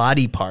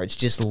body parts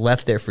just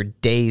left there for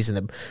days, and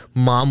the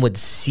mom would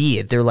see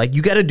it. They're like,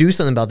 "You got to do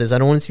something about this. I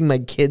don't want to see my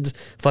kid's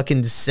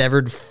fucking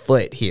severed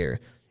foot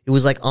here." It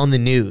was like on the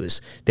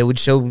news. They would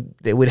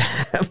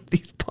have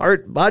these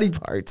body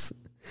parts.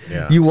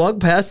 Yeah. You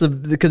walk past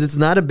because it's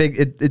not a big.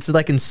 It's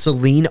like in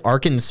Saline,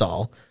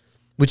 Arkansas,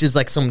 which is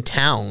like some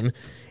town,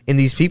 and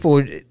these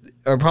people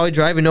are probably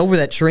driving over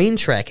that train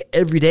track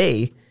every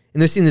day,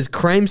 and they're seeing this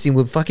crime scene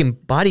with fucking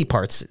body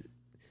parts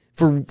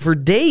for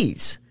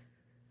days.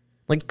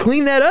 Like,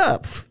 clean that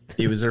up.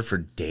 He was there for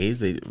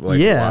days.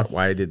 Yeah.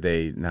 Why did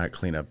they not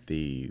clean up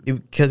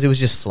because it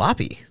was just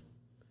sloppy.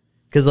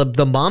 Because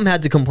the mom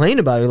had to complain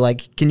about it.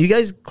 Like, can you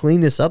guys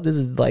clean this up? This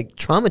is like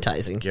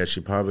traumatizing. Yeah, she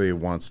probably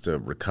wants to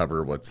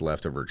recover what's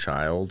left of her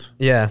child.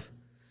 Yeah.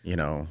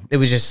 It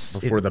was just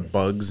before the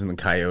bugs and the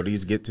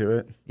coyotes get to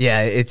it.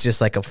 Yeah, it's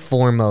just like a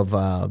form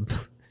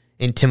of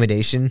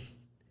intimidation.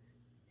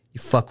 You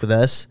fuck with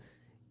us,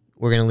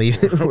 we're gonna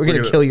leave. We're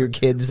gonna kill your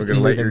kids. We're gonna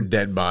let your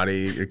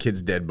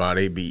kid's dead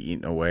body, be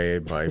eaten away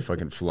by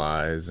fucking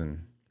flies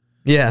and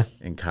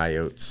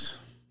coyotes.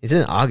 It's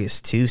in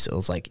August too, so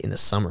it's like in the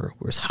summer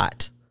where it's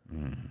hot.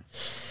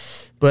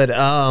 But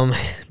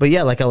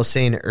yeah, like I was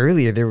saying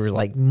earlier, there were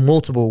like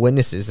multiple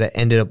witnesses that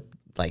ended up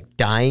like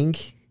dying.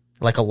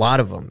 Like a lot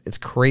of them. It's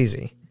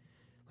crazy.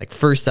 Like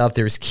first off,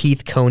 there was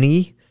Keith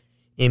Coney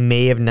in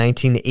May of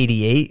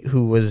 1988,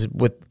 who was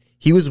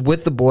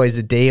with the boys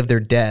the day of their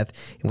death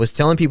and was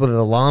telling people that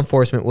the law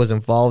enforcement was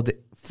involved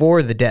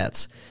for the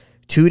deaths.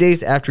 2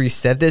 days after he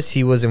said this,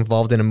 he was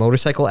involved in a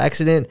motorcycle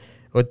accident.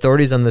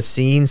 Authorities on the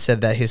scene said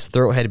that his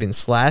throat had been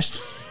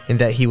slashed and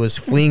that he was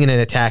fleeing an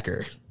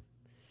attacker.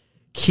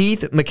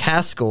 Keith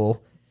McCaskill,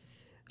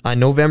 on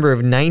November of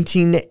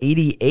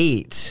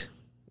 1988,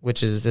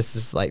 this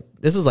is like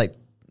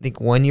I think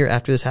 1 year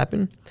after this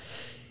happened,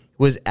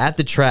 was at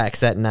the tracks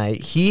that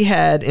night. He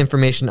had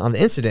information on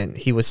the incident.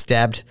 He was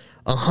stabbed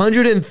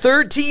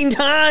 113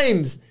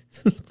 times.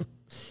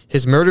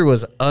 His murder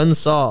was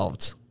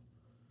unsolved.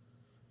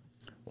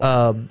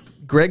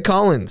 Greg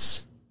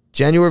Collins,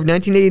 January of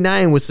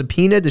 1989, was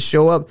subpoenaed to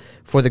show up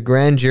for the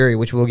grand jury,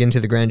 which we'll get into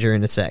the grand jury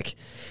in a sec.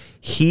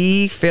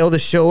 He failed to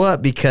show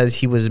up because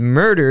he was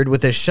murdered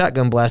with a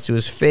shotgun blast to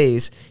his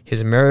face.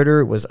 His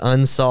murder was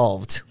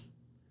unsolved.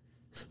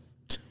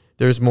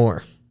 There's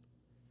more.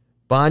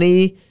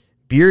 Bonnie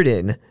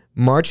Bearden,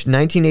 March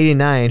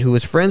 1989, who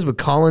was friends with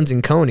Collins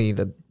and Coney,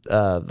 the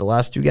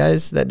last two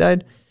guys that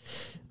died.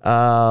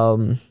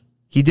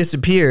 He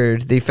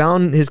disappeared. They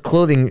found his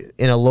clothing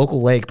in a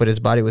local lake, but his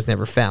body was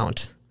never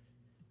found.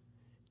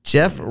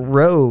 Jeff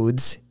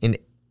Rhodes, in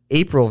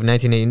April of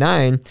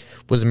 1989,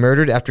 was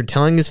murdered after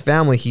telling his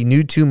family he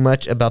knew too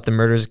much about the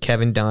murders of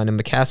Kevin Dunn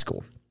and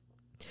McCaskill.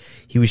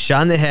 He was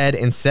shot in the head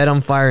and set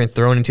on fire and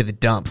thrown into the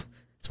dump.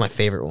 It's my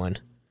favorite one.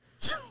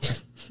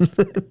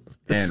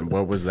 And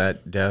what was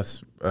that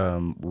death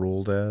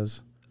ruled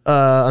as?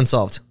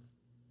 Unsolved.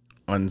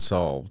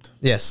 Unsolved.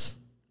 Yes.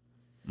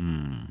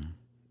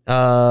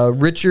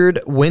 Richard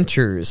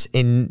Winters,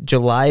 in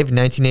July of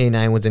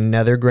 1989, was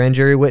another grand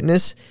jury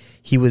witness.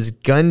 He was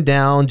gunned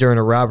down during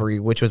a robbery,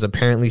 which was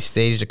apparently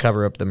staged to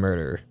cover up the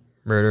murder.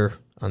 Murder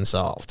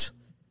unsolved.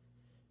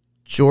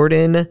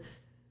 Jordan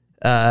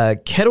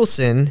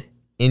Kettleson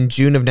in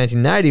June of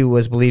 1990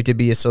 was believed to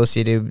be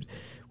associated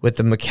with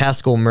the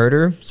McCaskill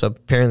murder. So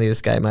apparently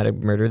this guy might have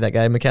murdered that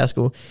guy,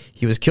 McCaskill.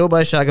 He was killed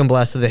by a shotgun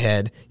blast to the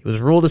head. He was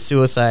ruled a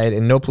suicide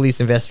and no police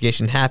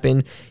investigation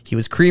happened. He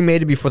was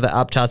cremated before the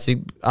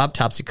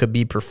autopsy could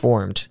be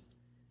performed.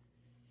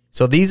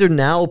 So these are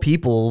now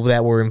people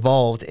that were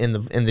involved in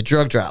the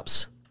drug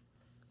drops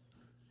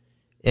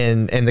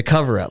and the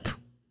cover up.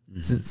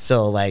 Mm-hmm.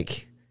 So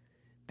like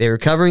they were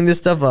covering this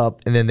stuff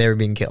up and then they were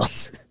being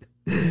killed.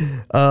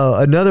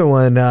 Another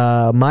one,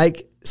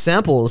 Mike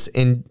Samples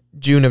in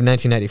June of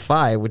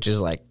 1995, which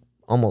is like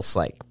almost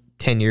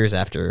 10 years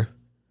after,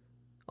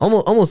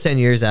 almost 10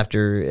 years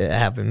after it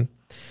happened.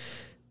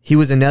 He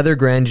was another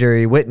grand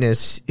jury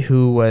witness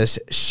who was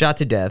shot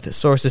to death.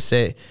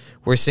 Sources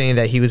were saying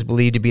that he was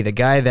believed to be the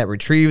guy that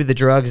retrieved the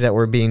drugs that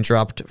were being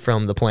dropped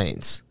from the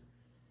planes.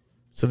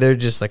 So they're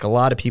just like a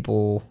lot of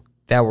people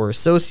that were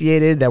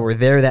associated that were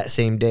there that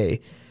same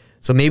day.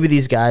 So maybe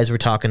these guys were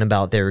talking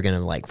about they were going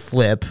to like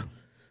flip.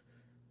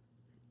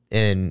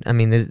 And I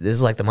mean, this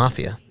is like the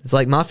mafia. It's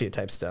like mafia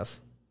type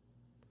stuff.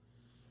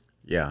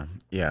 Yeah.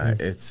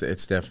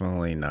 It's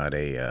definitely not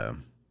a.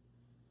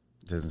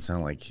 Doesn't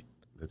sound like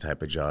the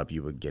type of job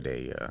you would get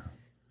a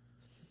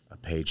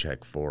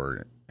paycheck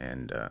for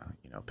and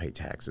pay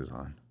taxes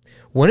on.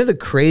 One of the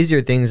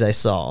crazier things I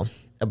saw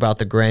about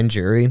the grand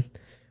jury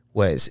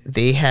was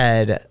they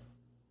had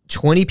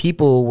 20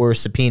 people were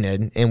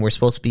subpoenaed and were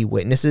supposed to be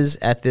witnesses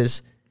at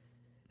this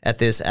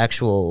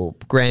actual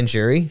grand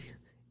jury,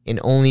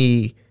 and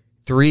only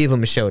 3 of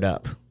them showed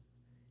up,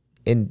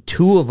 and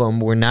 2 of them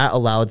were not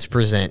allowed to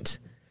present.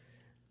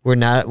 They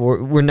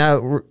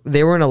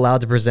weren't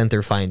allowed to present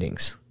their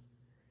findings.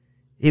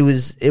 It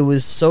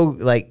was so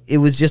like it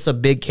was just a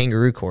big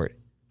kangaroo court.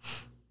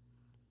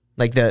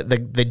 Like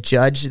the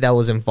judge that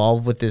was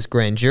involved with this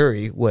grand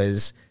jury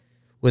was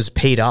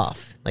paid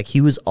off. Like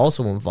he was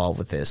also involved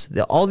with this.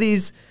 All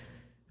these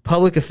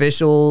public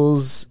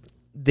officials,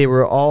 they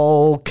were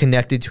all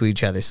connected to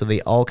each other, so they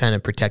all kind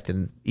of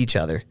protected each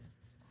other.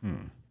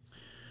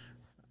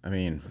 I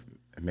mean,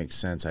 it makes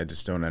sense. I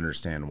just don't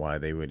understand why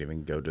they would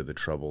even go to the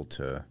trouble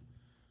to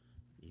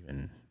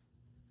even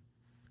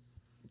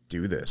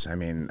do this. I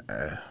mean,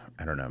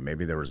 I don't know.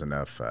 Maybe there was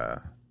enough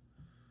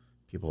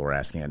people were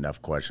asking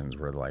enough questions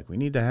where they're like,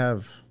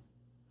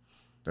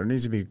 there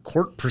needs to be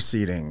court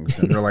proceedings.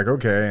 And they're like,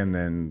 okay. And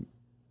then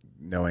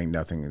knowing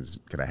nothing is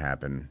going to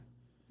happen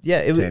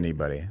to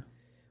anybody.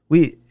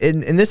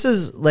 And this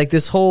is like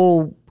this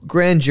whole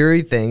grand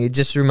jury thing. It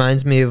just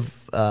reminds me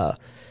of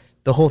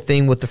the whole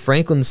thing with the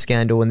Franklin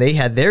scandal when they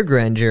had their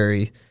grand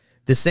jury.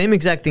 The same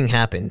exact thing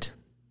happened.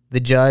 The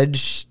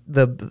judge,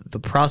 the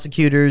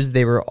prosecutors,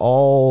 they were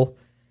all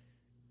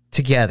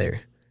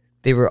together.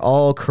 They were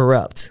all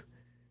corrupt.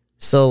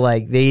 So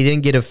like they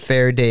didn't get a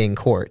fair day in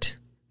court.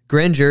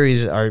 Grand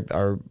juries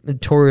are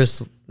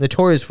notorious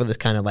for this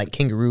kind of like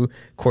kangaroo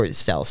court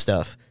style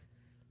stuff.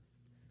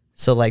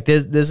 So like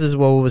this is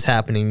what was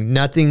happening.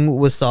 Nothing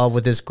was solved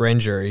with this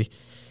grand jury.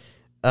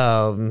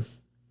 Yeah,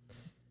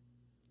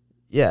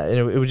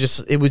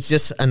 it was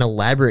just an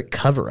elaborate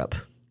cover up.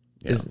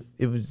 Yeah.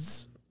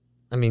 These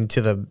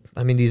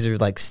are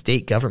like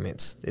state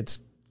governments. It's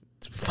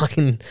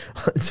fucking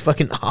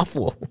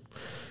awful.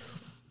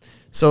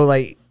 So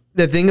like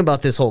the thing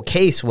about this whole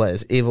case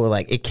was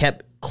it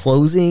kept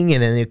closing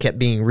and then it kept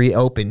being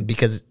reopened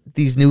because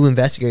these new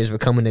investigators were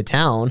coming to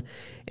town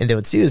and they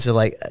would see this. They're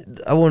like,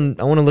 I want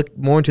to look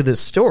more into this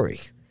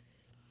story.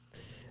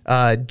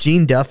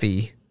 Jean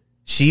Duffy,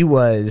 she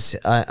was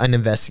an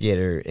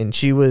investigator, and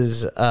she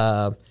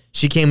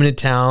came into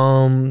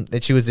town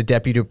that she was a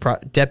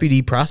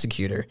deputy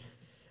prosecutor.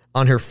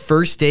 On her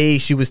first day,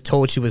 she was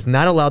told she was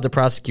not allowed to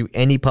prosecute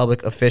any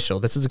public official.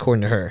 This is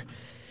according to her.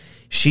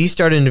 She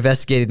started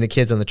investigating the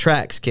kids on the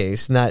tracks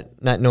case, not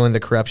knowing the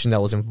corruption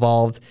that was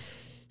involved.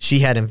 She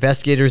had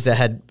investigators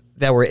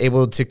that were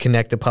able to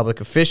connect the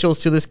public officials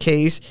to this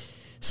case.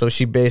 So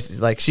she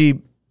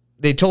basically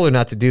they told her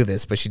not to do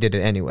this, but she did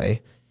it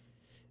anyway.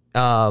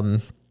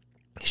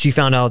 She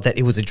found out that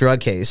it was a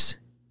drug case.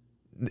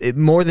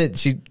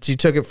 She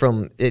took it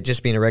from it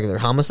just being a regular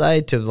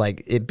homicide to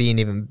like it being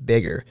even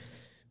bigger,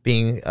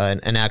 being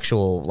an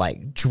actual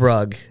like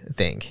drug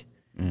thing,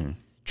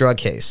 drug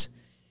case.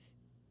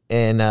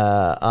 And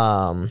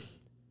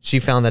she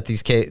found that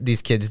these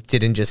kids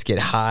didn't just get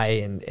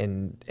high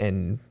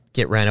and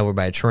get ran over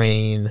by a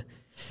train.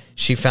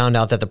 She found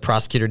out that the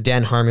prosecutor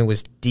Dan Harmon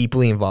was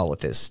deeply involved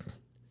with this.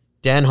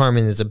 Dan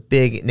Harmon is a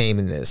big name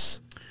in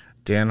this.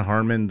 Dan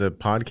Harmon, the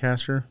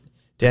podcaster?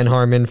 Dan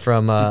Harmon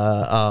from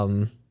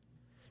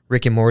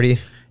Rick and Morty.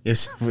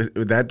 Yes, was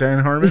that Dan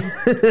Harmon?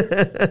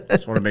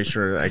 Just want to make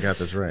sure I got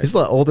this right. He's a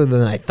lot older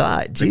than I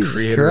thought. The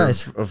Jesus creator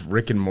Christ. of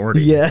Rick and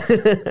Morty. Yeah.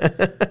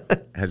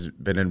 Has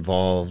been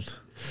involved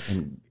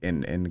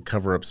in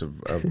cover-ups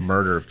of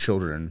murder of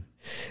children.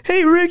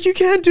 Hey, Rick, you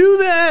can't do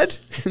that.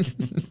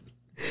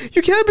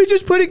 You can't be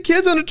just putting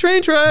kids on a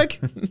train track.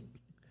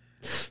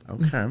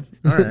 Okay.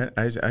 All right.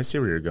 I see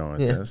where you're going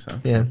with Yeah. this.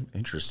 Okay. Yeah.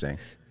 Interesting.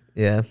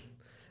 Yeah.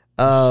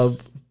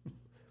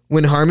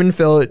 When Harmon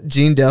felt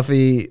Gene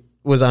Duffy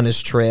was on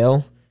his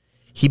trail,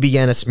 he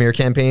began a smear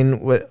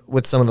campaign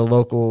with some of the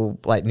local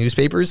like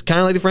newspapers, kind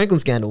of like the Franklin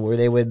scandal, where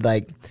they would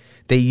like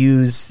they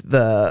use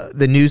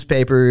the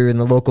newspaper and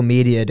the local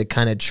media to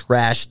kind of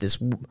trash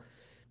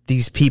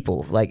these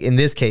people. Like in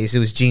this case, it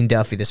was Gene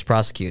Duffy, this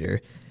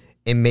prosecutor.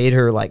 It made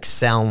her like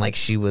sound like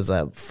she was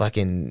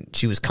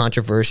she was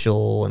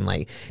controversial, and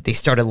like they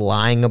started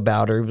lying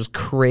about her. It was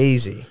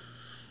crazy.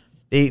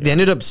 They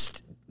ended up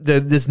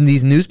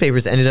these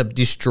newspapers ended up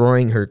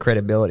destroying her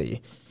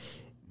credibility,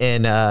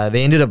 and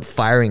they ended up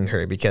firing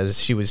her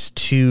because she was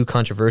too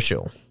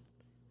controversial.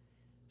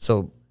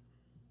 So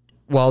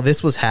while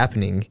this was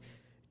happening,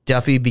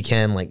 Duffy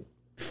began like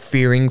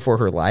fearing for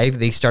her life.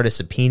 They started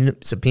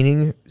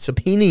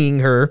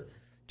subpoenaing her.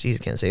 Jeez,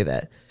 I can't say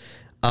that.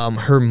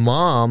 Her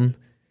mom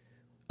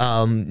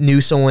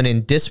knew someone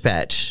in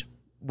dispatch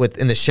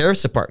in the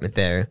sheriff's department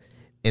there,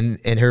 and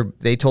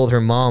they told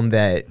her mom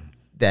that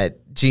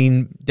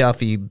Gene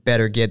Duffy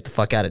better get the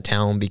fuck out of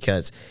town,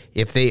 because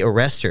if they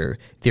arrest her,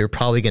 they're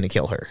probably going to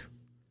kill her.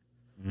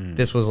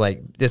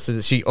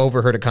 She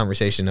overheard a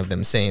conversation of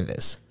them saying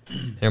this.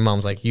 And her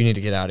mom's like, you need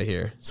to get out of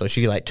here. So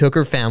she like took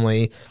her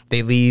family.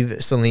 They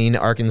leave Saline,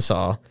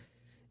 Arkansas,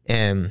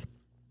 and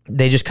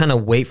they just kind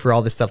of wait for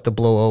all this stuff to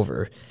blow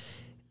over.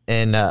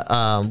 And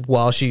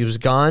while she was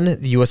gone,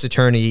 the U.S.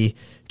 Attorney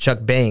Chuck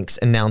Banks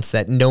announced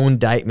that no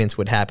indictments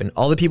would happen.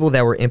 All the people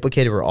that were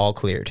implicated were all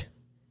cleared.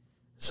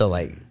 So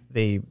like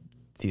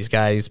these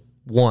guys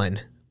won.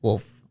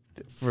 Well,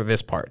 for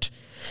this part.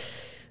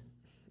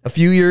 A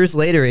few years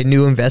later, a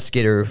new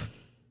investigator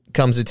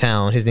comes to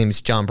town. His name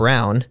is John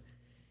Brown.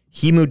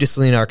 He moved to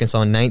Saline,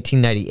 Arkansas in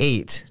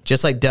 1998.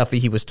 Just like Duffy,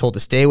 he was told to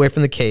stay away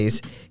from the case.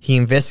 He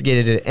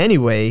investigated it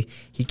anyway.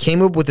 He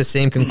came up with the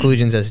same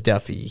conclusions as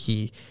Duffy.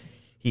 He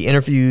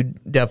interviewed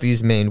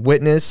Duffy's main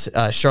witness,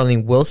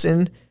 Charlene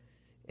Wilson.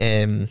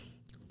 And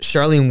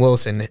Charlene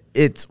Wilson,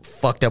 it's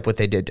fucked up what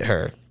they did to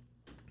her.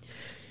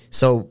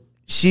 So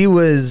she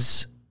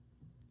was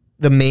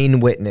the main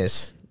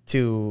witness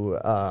to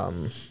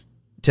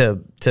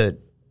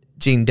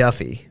Gene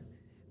Duffy.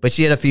 But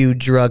she had a few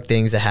drug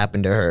things that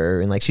happened to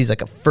her, and like she's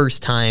like a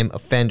first-time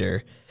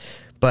offender.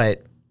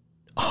 But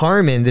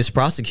Harmon, this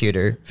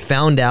prosecutor,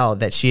 found out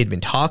that she had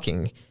been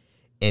talking,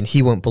 and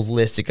he went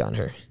ballistic on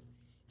her.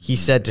 He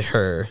said to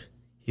her,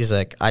 he's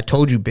like, I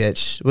told you,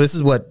 bitch. Well, this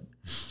is what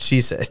she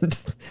said,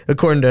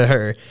 according to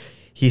her.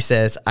 He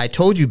says, I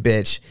told you,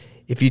 bitch,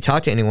 if you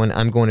talk to anyone,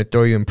 I'm going to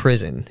throw you in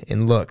prison.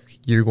 And look,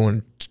 you're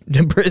going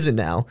to prison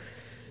now.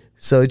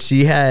 So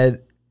she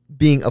had,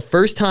 being a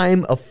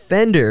first-time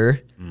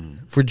offender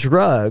for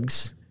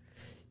drugs,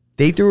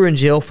 they threw her in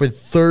jail for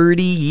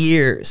 30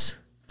 years.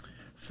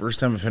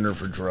 First-time offender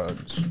for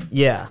drugs.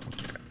 Yeah.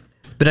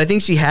 But I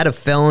think she had a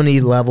felony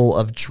level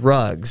of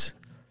drugs.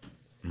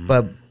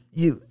 But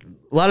a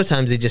lot of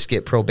times they just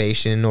get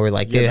probation, or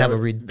like they have a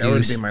reduced. That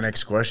would be my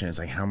next question. It's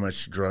like, how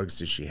much drugs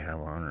does she have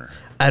on her?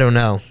 I don't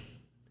know.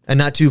 I'm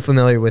not too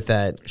familiar with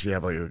that. She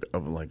have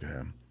like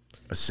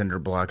a cinder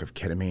block of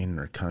ketamine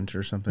or cunt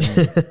or something.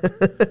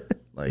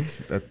 Like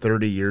that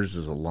 30 years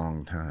is a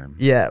long time.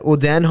 Yeah. Well,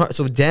 Dan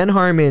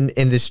Harmon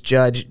and this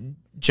judge,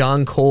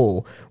 John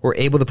Cole, were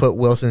able to put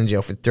Wilson in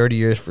jail for 30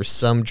 years for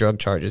some drug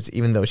charges,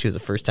 even though she was a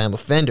first-time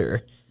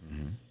offender.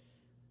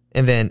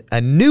 And then a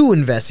new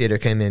investigator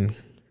came in.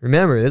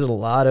 Remember, there's a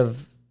lot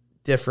of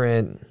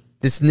different.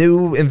 This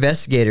new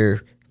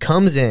investigator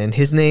comes in.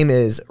 His name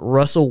is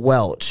Russell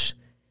Welch.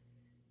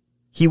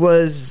 He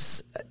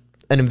was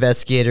an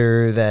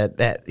investigator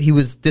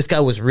this guy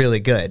was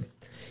really good.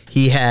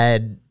 He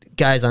had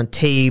guys on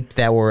tape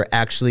that were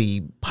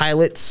actually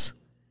pilots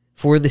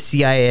for the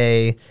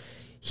CIA.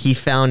 He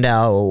found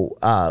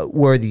out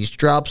where these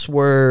drops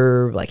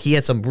were. Like, he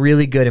had some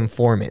really good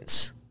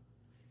informants.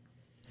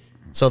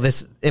 So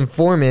this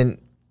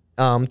informant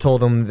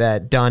told him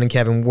that Don and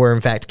Kevin were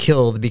in fact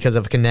killed because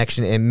of a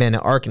connection in Mena,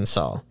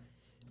 Arkansas.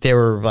 They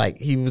were like,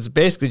 he was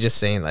basically just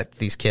saying like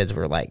these kids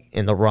were like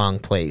in the wrong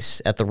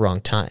place at the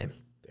wrong time.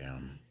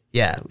 Damn.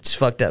 Yeah, it's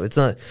fucked up. It's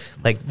not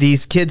like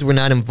these kids were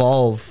not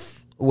involved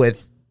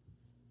with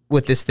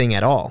this thing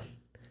at all.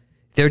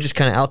 They're just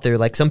kind of out there.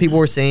 Like some people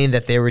were saying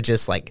that they were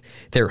just like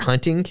they're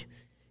hunting,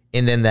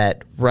 and then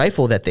that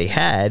rifle that they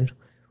had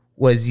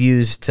was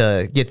used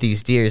to get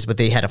these deers, but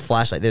they had a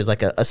flashlight. There's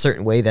like a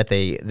certain way that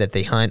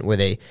they hunt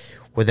where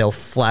they'll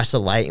flash the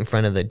light in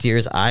front of the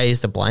deer's eyes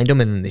to blind them,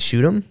 and then they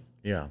shoot them.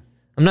 Yeah,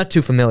 I'm not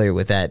too familiar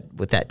with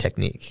that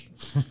technique,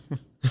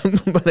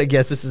 but I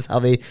guess this is how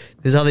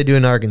they do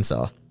in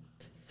Arkansas.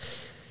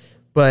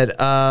 But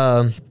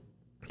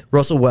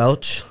Russell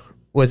Welch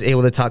was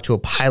able to talk to a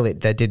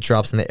pilot that did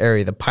drops in the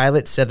area. The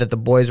pilot said that the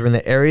boys were in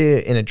the area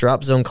in a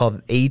drop zone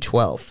called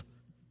A12.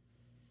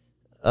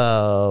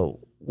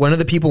 One of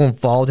the people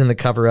involved in the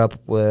cover-up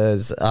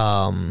was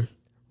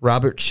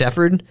Robert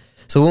Shefford.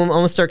 So I'm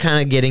going to start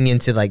kind of getting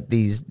into like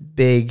these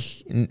big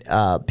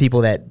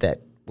people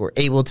that were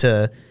able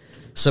to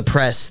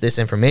suppress this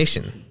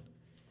information.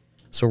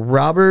 So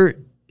Robert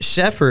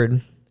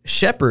Shepard,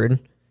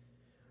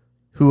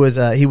 who was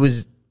he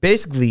was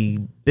basically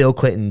Bill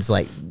Clinton's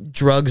like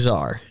drug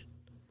czar.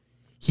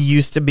 He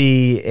used to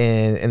be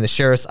in the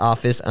sheriff's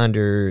office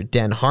under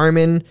Dan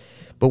Harmon,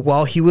 but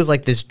while he was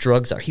like this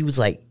drug czar, he was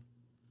like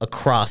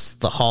across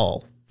the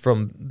hall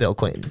from Bill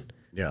Clinton.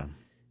 Yeah.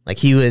 Like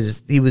he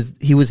was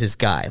his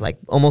guy, like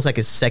almost like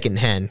his second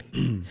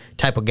hand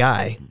type of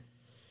guy.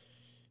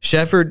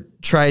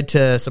 Shepard tried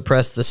to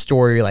suppress the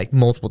story like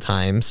multiple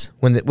times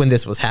when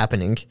this was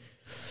happening.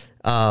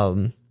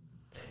 In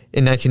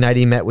 1990,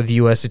 he met with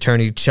U.S.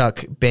 Attorney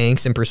Chuck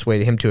Banks and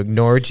persuaded him to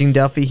ignore Gene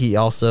Duffy. He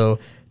also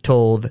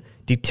told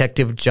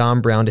Detective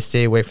John Brown to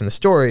stay away from the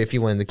story if he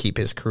wanted to keep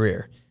his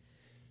career.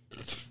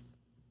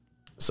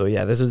 So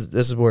yeah, this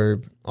is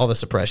where all the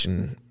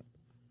suppression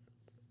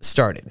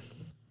started.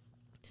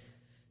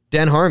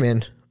 Dan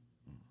Harmon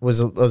was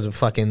a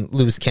fucking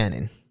loose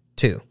cannon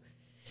too.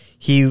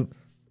 He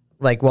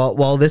like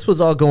while this was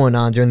all going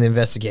on during the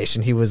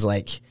investigation, he was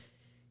like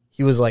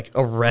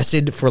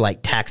arrested for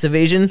like tax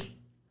evasion.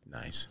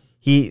 Nice.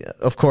 He,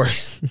 of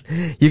course,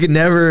 you can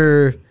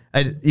never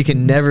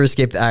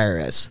escape the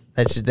IRS.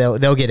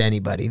 They'll get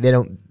anybody.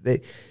 They're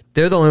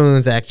the only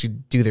ones that actually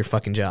do their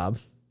fucking job.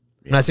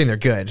 Yeah. I'm not saying they're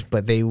good,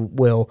 but they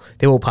will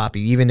pop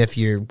you even if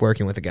you're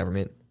working with the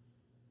government.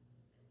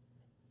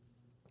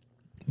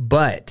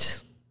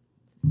 But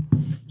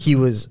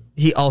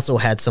he also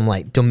had some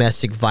like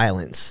domestic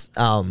violence,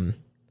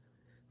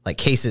 like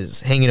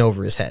cases hanging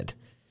over his head.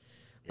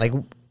 Like,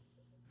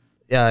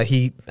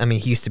 he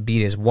used to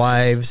beat his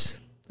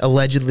wives,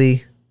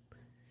 allegedly.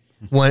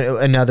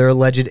 Another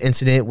alleged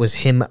incident was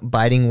him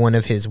biting one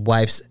of his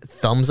wife's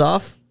thumbs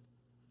off.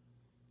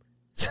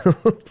 So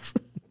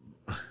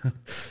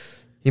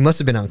he must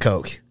have been on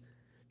coke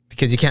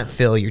because you can't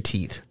feel your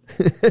teeth.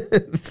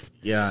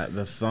 Yeah,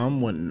 the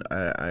thumb wouldn't.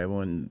 I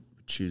wouldn't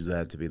choose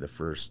that to be the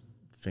first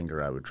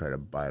finger I would try to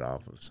bite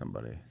off of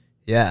somebody.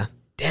 Yeah,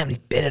 damn, he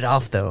bit it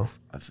off though.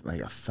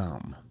 Like a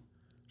thumb.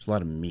 There's a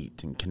lot of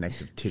meat and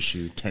connective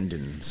tissue,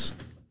 tendons.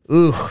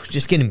 Ooh,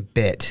 just getting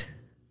bit.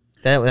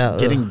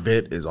 Getting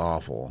bit is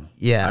awful.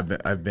 Yeah,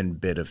 I've been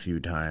bit a few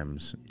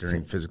times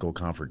during physical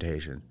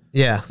confrontation.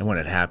 Yeah, and when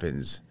it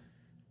happens,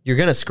 you're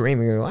gonna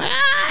scream. You're going,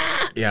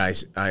 ah! Yeah,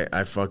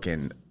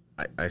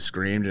 I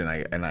screamed and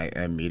I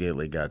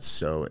immediately got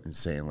so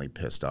insanely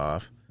pissed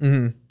off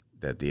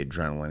that the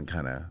adrenaline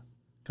kind of.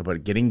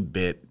 But getting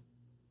bit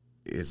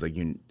is like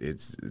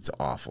it's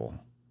awful.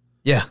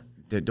 Yeah,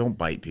 don't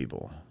bite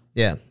people.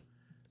 Yeah,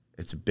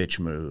 it's a bitch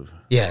move.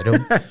 Yeah,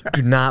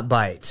 do not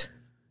bite.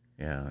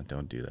 Yeah,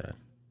 don't do that.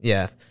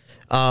 Yeah.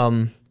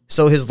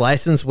 So his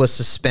license was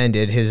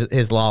suspended,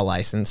 his law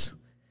license,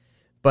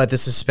 but the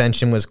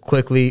suspension was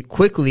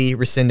quickly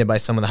rescinded by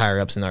some of the higher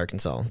ups in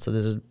Arkansas.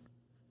 So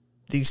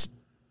these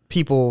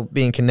people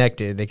being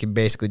connected, they can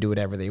basically do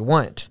whatever they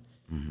want.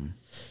 Mm-hmm.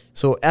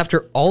 So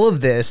after all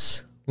of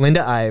this,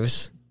 Linda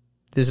Ives,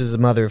 this is the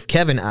mother of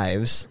Kevin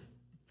Ives,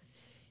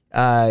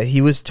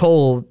 he was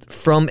told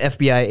from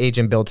FBI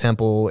agent Bill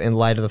Temple in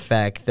light of the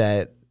fact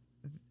that,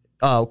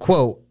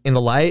 quote, in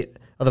the light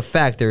of the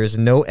fact there is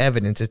no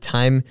evidence at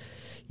time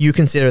you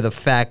consider the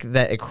fact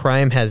that a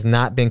crime has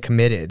not been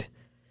committed.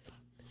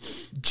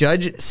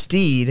 Judge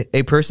Steed,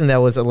 a person that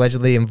was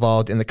allegedly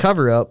involved in the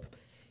cover-up,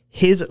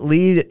 his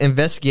lead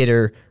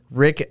investigator,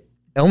 Rick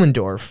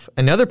Elmendorf,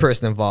 another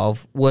person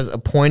involved, was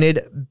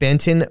appointed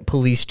Benton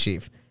police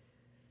chief.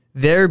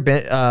 There,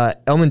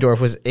 Elmendorf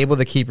was able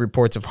to keep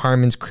reports of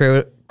Harmon's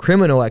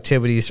criminal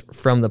activities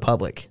from the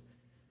public.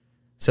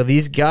 So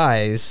these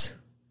guys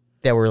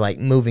that were like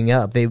moving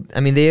up, they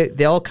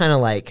all kind of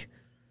like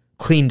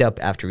cleaned up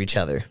after each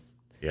other.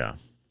 Yeah.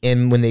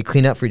 And when they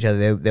clean up for each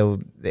other,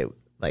 they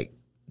like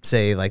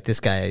say like this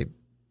guy,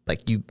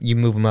 like you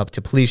move him up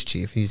to police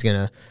chief. He's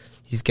gonna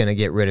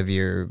get rid of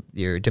your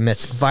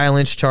domestic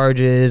violence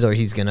charges, or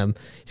he's gonna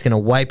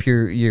wipe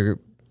your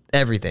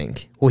everything.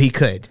 Well, he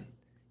could.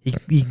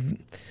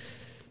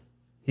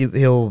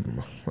 He'll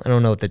I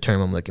don't know what the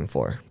term I'm looking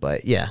for,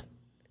 but yeah.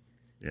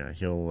 Yeah,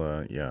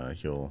 he'll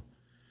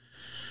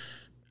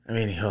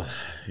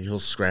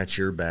scratch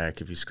your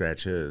back if you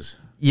scratch his.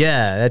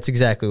 Yeah, that's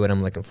exactly what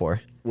I'm looking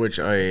for. Which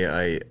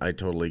I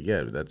totally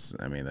get. That's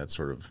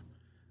sort of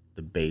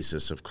the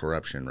basis of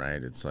corruption,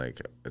 right? It's like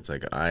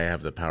I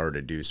have the power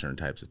to do certain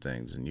types of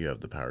things and you have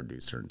the power to do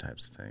certain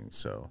types of things.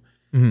 So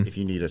if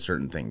you need a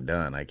certain thing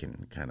done, I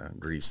can kind of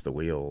grease the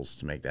wheels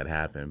to make that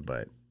happen.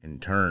 But in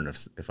turn,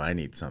 if I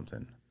need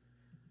something,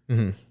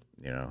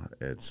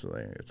 it's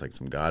like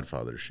some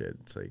Godfather shit.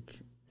 It's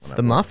like it's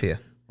the mafia.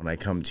 When I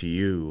come to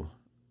you,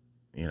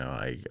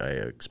 I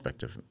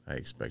expect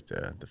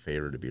the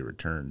favor to be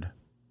returned.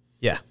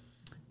 Yeah,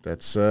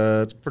 that's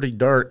it's pretty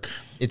dark.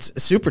 It's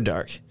super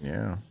dark.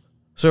 Yeah.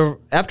 So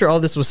after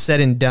all this was said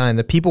and done,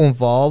 the people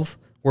involved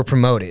were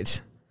promoted.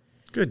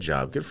 Good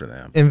job. Good for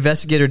them.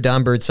 Investigator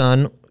Don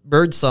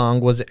Birdsong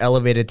was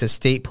elevated to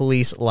state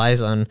police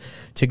liaison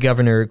to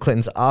Governor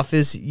Clinton's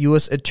office.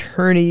 U.S.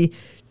 Attorney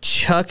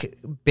Chuck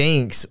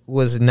Banks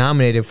was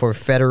nominated for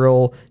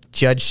federal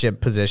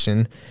judgeship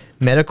position.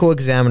 Medical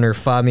examiner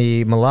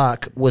Fahmi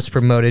Malak was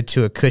promoted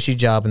to a cushy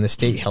job in the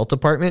state health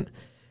department.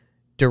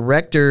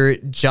 Director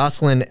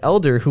Jocelyn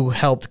Elder, who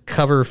helped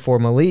cover for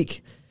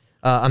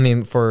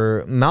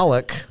for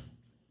Malik,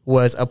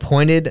 was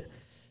appointed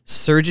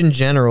Surgeon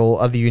General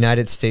of the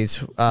United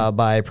States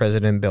by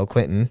President Bill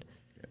Clinton.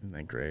 Isn't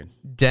that great?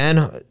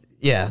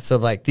 So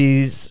like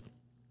these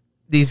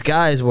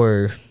guys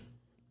were,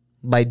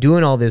 by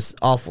doing all this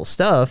awful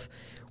stuff,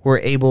 were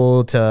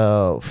able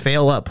to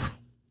fail up.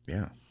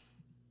 Yeah.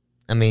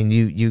 I mean,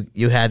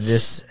 you had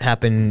this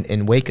happen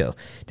in Waco.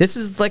 This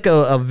is like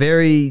a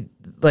very,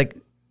 like,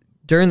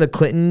 during the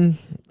Clinton,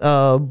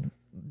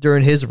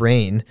 during his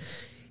reign,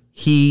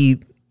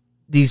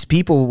 these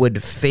people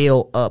would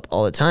fail up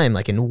all the time.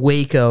 Like in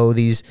Waco,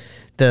 the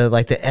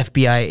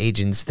FBI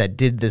agents that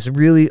did this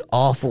really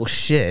awful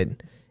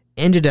shit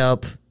ended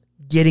up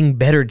getting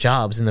better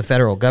jobs in the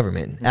federal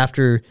government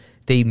after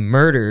they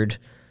murdered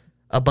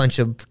a bunch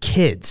of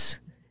kids.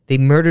 They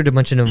murdered a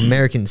bunch of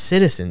American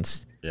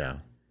citizens. Yeah.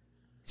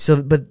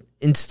 So, but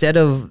instead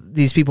of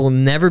these people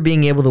never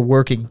being able to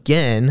work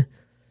again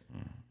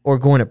or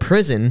going to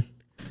prison,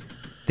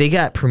 they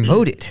got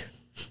promoted.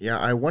 Yeah,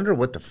 I wonder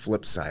what the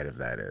flip side of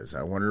that is.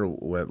 I wonder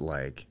what,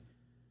 like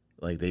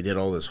they did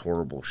all this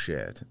horrible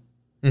shit,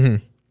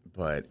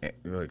 but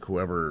like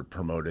whoever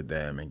promoted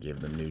them and gave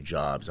them new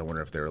jobs, I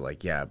wonder if they were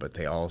like, yeah, but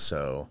they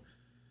also,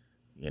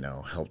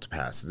 helped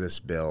pass this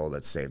bill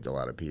that saved a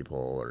lot of people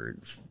or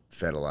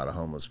fed a lot of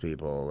homeless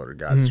people or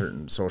got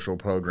certain social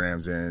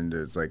programs in.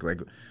 It's like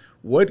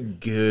what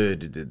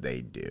good did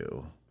they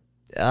do?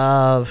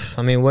 I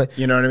mean, what?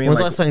 You know what I mean? When's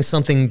the last time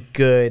something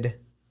good,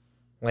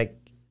 like,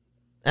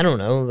 I don't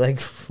know, like,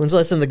 when's the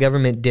last time the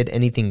government did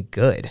anything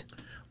good?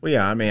 Well,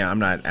 yeah, I mean, I'm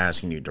not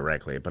asking you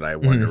directly, but I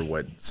wonder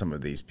what some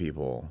of these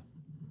people,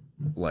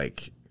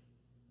 like,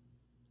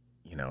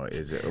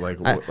 is it like...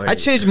 I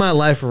changed my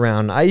life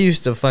around. I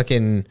used to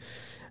fucking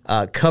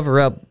cover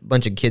up a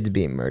bunch of kids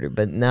being murdered,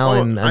 but now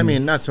I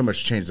mean, not so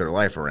much change their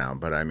life around,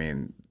 but I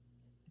mean,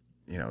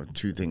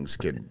 two things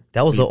could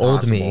That was be the old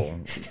possible. me.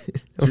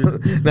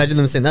 Imagine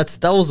them saying, that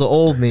was the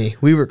old me.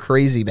 We were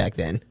crazy back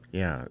then.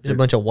 Yeah. There's a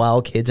bunch of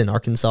wild kids in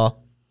Arkansas.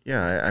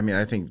 Yeah, I mean,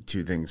 I think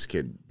two things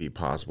could be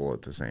possible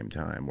at the same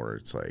time where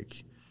it's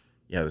like,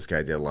 yeah, this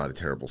guy did a lot of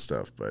terrible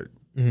stuff, but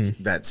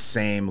that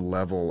same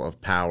level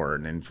of power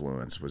and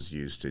influence was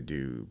used to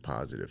do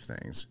positive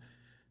things.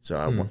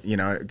 So,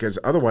 because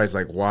otherwise,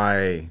 like,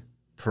 why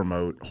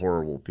promote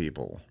horrible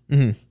people?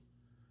 See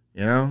what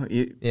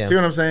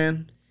I'm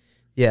saying?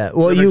 Yeah.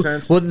 Well,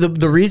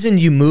 the reason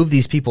you move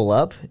these people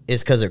up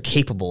is because they're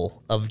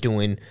capable of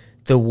doing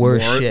the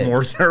worst shit.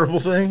 More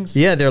terrible things?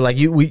 Yeah, they're like,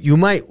 we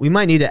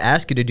might need to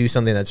ask you to do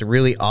something that's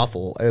really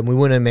awful, and we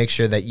want to make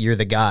sure that you're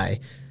the guy.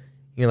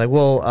 You're like,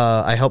 well,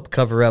 I helped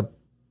cover up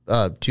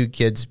 2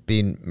 kids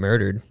being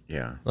murdered.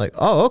 Yeah. Like,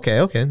 oh,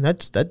 okay.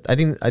 That I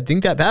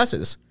think that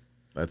passes.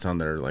 That's on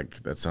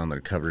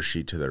their cover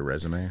sheet to their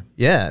resume.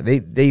 Yeah,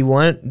 they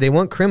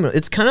want criminal.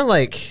 It's kind of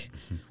like,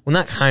 well,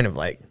 not kind of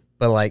like,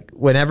 but like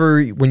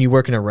when you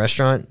work in a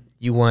restaurant,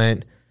 you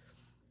want.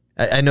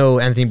 I know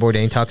Anthony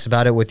Bourdain talks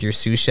about it with your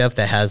sous chef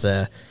that has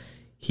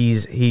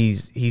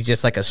he's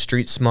just like a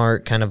street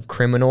smart kind of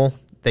criminal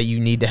that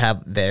you need to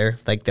have there,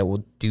 like that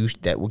will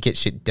get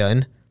shit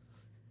done.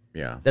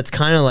 Yeah. That's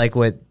kind of like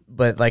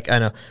but like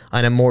on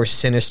a more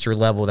sinister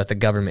level that the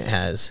government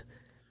has.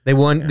 They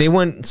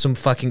want some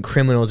fucking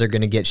criminals that are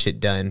gonna get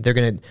shit done. They're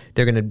gonna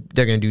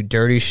do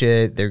dirty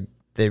shit. They're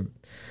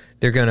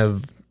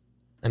gonna,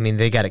 I mean,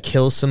 they gotta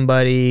kill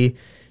somebody.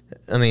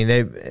 I mean,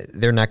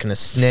 they're not going to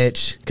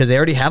snitch because they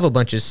already have a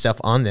bunch of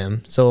stuff on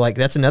them. So, like,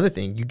 that's another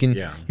thing.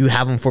 You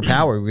have them for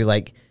power. You're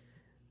like,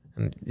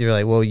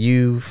 well,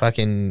 you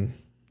fucking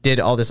did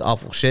all this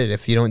awful shit.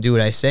 If you don't do what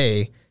I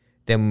say,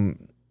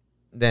 then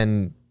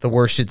the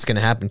worst shit's going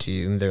to happen to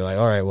you. And they're like,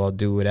 all right, well,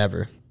 do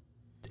whatever.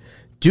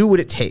 Do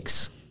what it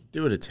takes.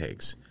 Do what it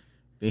takes.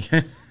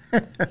 Hey,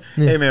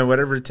 man,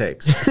 whatever it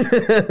takes.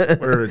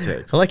 Whatever it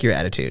takes. I like your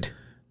attitude.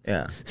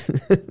 Yeah.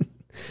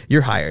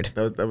 You're hired.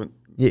 That would,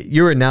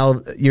 You're now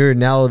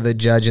the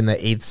judge in the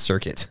 8th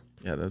Circuit.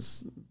 Yeah,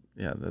 that's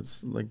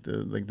like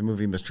the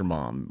movie Mr.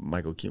 Mom.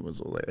 Michael Keaton was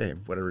like, hey,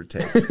 whatever it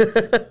takes.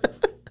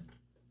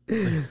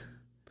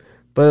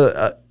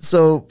 But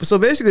so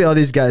basically, all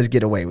these guys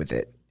get away with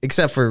it,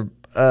 except for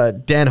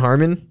Dan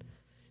Harmon.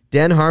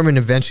 Dan Harmon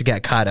eventually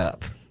got caught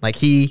up. Like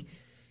he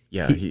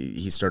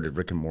started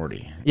Rick and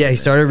Morty. Yeah, he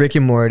started Rick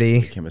and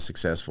Morty. Became a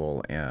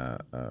successful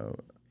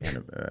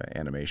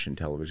animation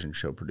television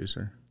show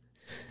producer.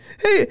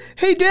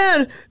 Hey,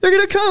 Dad, they're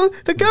gonna come.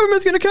 The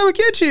government's gonna come and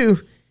get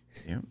you.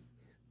 Yeah,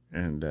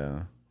 and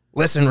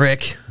listen,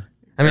 Rick.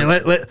 I mean,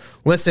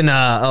 listen,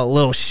 a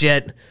little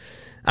shit.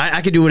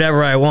 I can do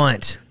whatever I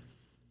want.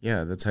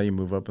 Yeah, that's how you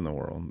move up in the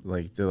world.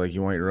 Like, they're like,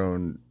 you want your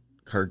own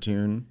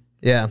cartoon?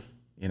 Yeah,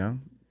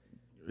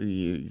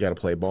 you got to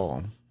play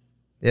ball.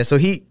 Yeah, so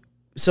he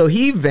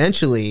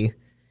eventually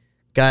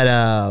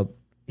got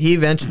he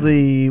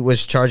eventually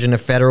was charged in a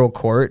federal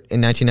court in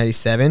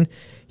 1997.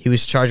 He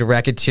was charged with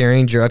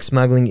racketeering, drug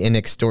smuggling, and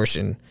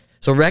extortion.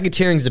 So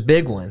racketeering is a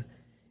big one.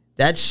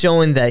 That's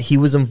showing that he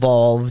was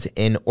involved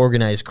in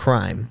organized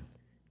crime.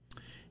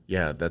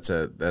 Yeah, that's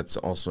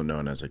also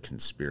known as a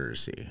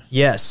conspiracy.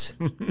 Yes,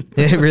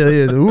 it really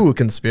is. Ooh,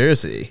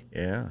 conspiracy.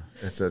 Yeah,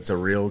 it's a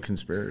real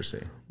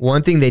conspiracy.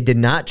 One thing they did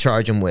not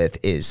charge him with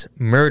is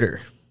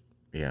murder.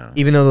 Yeah.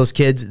 Even though those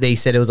kids, they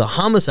said it was a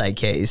homicide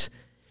case,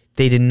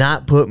 they did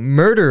not put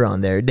murder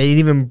on there. They didn't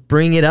even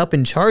bring it up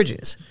in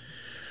charges.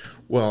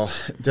 Well,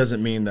 it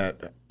doesn't mean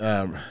that,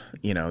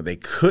 they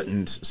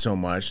couldn't so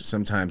much.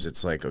 Sometimes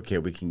it's like, okay,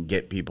 we can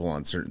get people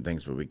on certain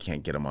things, but we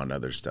can't get them on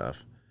other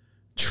stuff.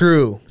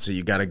 True. So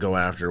you got to go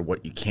after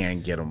what you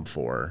can get them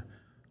for.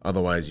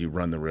 Otherwise, you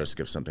run the risk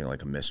of something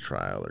like a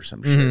mistrial or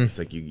some shit. It's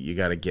like you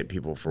got to get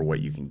people for what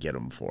you can get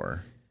them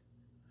for.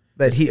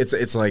 But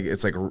it's like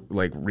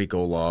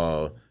RICO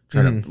law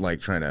trying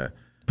to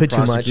Put too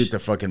prosecute much. the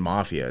fucking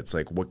mafia. It's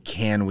like, what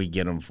can we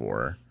get them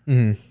for?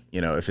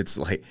 If it's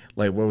like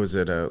what was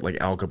it? Like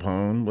Al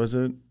Capone, was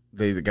it?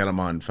 They got him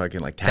on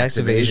fucking like tax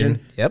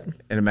evasion. Yep.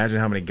 And imagine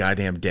how many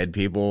goddamn dead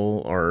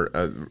people are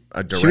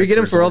a direct. Should we get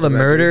him for all the result of that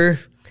murder?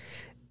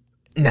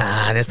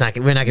 Nah, that's not.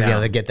 We're not gonna be No.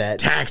 able to get that.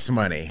 tax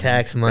money.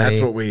 Tax money.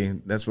 That's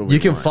what we. You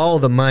can want. follow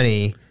the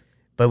money,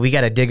 but we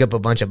got to dig up a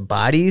bunch of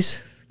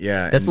bodies.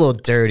 Yeah, That's a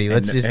little dirty.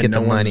 Let's just get the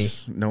money.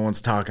 No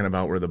one's talking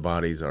about where the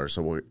bodies are,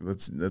 so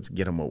let's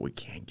get them what we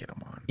can get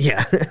them on.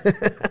 Yeah.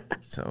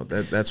 So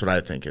that's what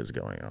I think is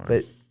going on.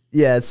 But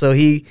yeah, so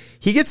he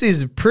gets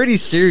these pretty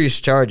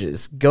serious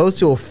charges, goes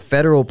to a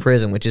federal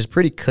prison, which is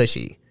pretty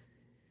cushy.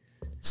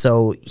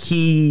 So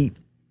he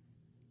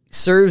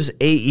serves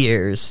 8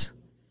 years,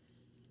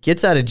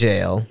 gets out of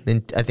jail,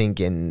 and I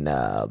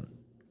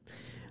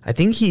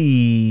think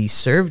he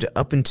served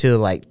up until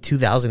like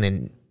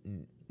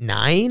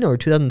 2009 or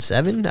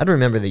 2007. I don't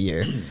remember the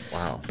year.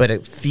 Wow. But a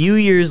few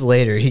years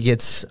later, he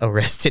gets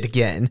arrested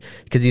again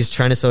because he's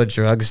trying to sell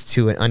drugs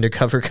to an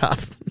undercover cop.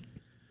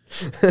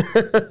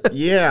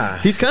 Yeah,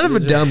 He's kind of a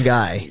dumb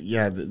guy.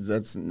 Yeah,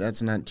 that's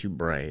not too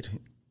bright.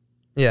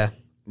 Yeah.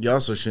 You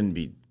also shouldn't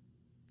be.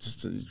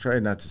 Just try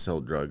not to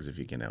sell drugs if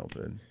you can help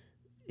it.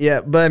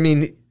 Yeah, but I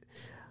mean,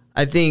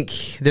 I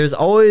think there's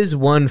always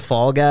one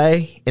fall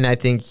guy, and I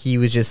think he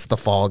was just the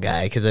fall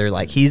guy because they're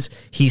like he's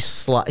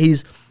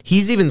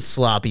even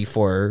sloppy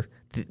for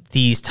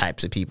these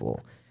types of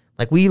people.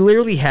 Like we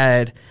literally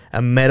had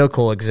a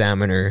medical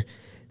examiner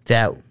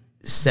that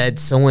said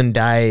someone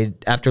died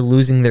after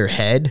losing their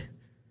head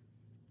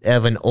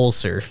of an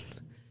ulcer.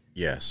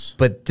 Yes.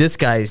 But this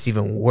guy is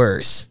even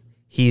worse.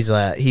 He's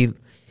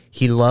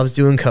he loves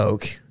doing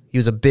coke. He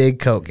was a big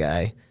coke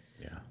guy.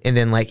 Yeah. And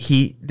then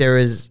there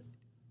was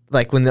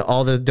like when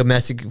all the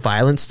domestic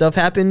violence stuff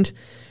happened,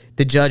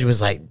 the judge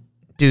was like,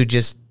 dude,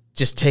 just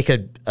take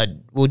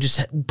we'll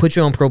just put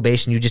you on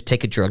probation. You just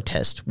take a drug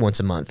test once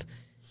a month.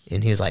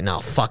 And he was like,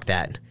 no, fuck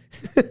that.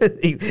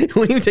 He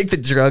wouldn't even take the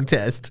drug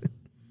test.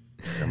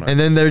 And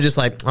then they're just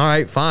like, all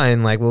right,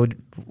 fine. Like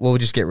we'll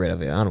just get rid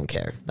of it. I don't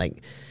care.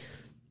 Like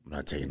I'm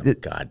not taking the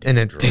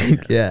goddamn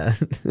drug. yeah.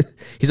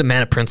 He's a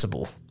man of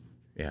principle.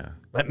 Yeah.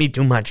 Let me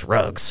do my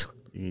drugs.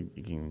 You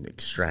can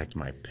extract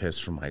my piss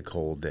from my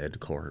cold dead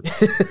corpse.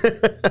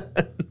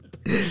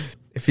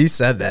 If he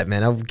said that,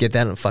 man, I'll get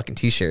that on a fucking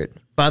t-shirt.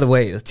 By the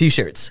way, the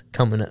t-shirts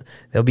coming up.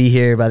 They'll be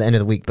here by the end of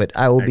the week, but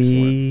I will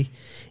be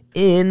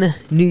in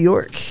New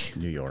York.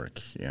 New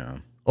York, yeah.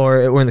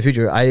 Or in the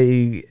future.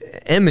 I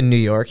am in New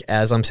York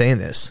as I'm saying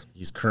this.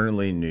 He's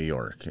currently in New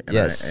York. And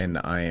Yes.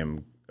 I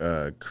am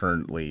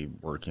currently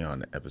working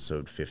on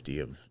episode 50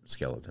 of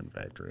Skeleton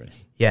Factory.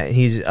 Yeah, and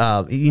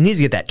he needs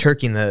to get that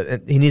turkey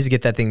he needs to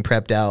get that thing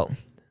prepped out.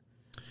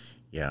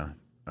 Yeah.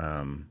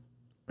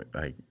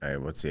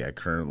 Let's see. I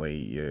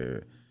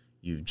currently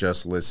you've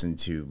just listened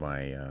to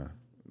my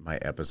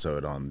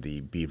episode on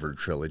the Beaver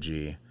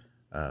trilogy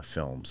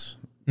films.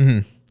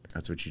 Mm-hmm.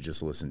 That's what you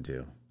just listened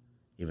to,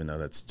 even though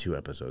that's 2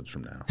 episodes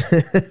from now.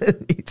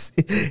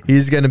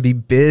 He's gonna be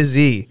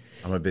busy.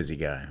 I'm a busy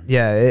guy.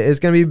 Yeah,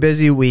 it's gonna be a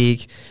busy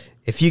week.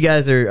 If you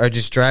guys are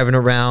just driving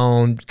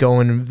around,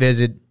 going to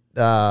visit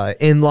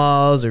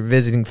in-laws or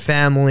visiting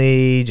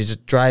family,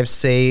 just drive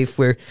safe.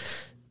 I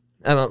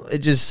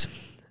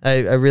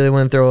really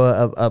want to throw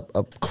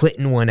a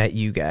Clinton one at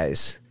you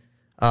guys.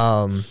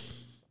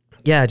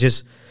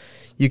 Just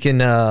you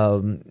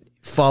can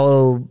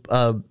follow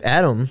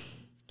Adam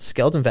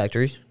Skeleton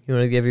Factory. You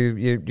want to give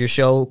your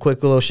show a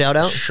quick little shout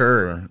out?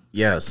 Sure.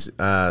 Yes.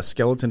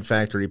 Skeleton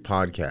Factory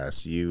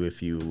podcast.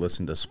 If you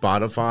listen to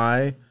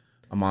Spotify,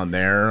 I'm on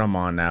there. I'm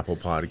on Apple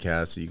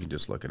Podcasts. You can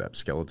just look it up.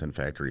 Skeleton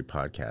Factory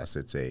podcast.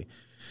 It's a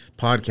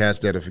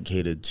podcast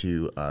dedicated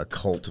to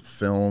cult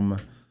film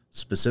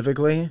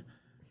specifically.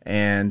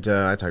 And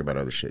I talk about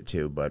other shit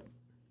too, but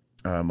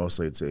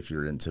mostly it's if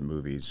you're into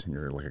movies and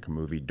you're like a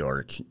movie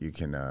dork, you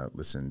can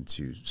listen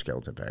to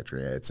Skeleton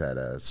Factory. It's at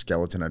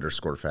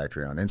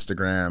skeleton_factory on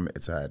Instagram.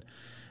 It's at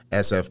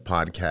SF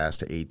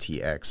Podcast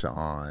ATX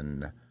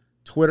on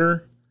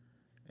Twitter.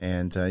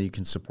 And you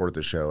can support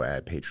the show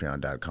at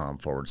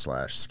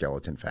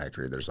patreon.com/Skeleton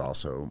Factory. There's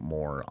also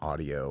more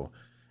audio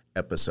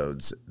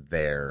episodes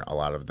there. A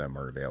lot of them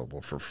are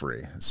available for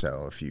free.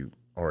 So if you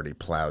already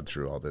plowed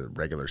through all the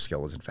regular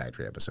Skeleton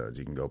Factory episodes,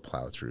 you can go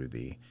plow through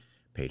the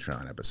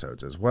Patreon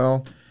episodes as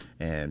well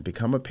and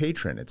become a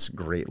patron. It's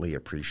greatly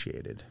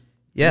appreciated.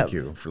 Yeah. Thank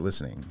you for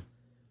listening.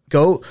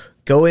 Go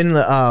in,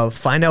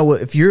 find out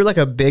if you're like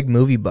a big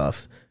movie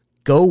buff,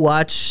 go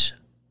watch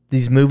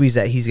these movies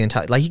that he's going to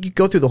talk. Like, you could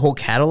go through the whole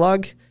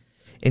catalog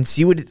and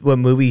see what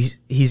movies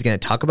he's going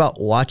to talk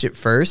about. Watch it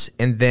first,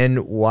 and then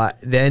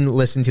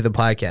listen to the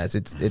podcast.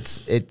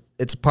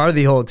 It's part of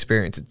the whole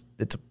experience.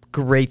 It's a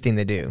great thing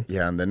to do.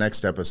 Yeah, in the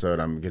next episode,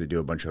 I'm going to do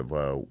a bunch of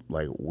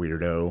like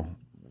weirdo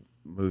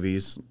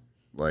movies.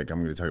 Like,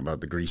 I'm going to talk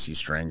about The Greasy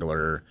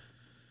Strangler,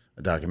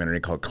 a documentary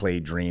called Clay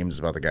Dreams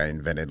about the guy who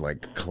invented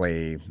like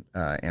clay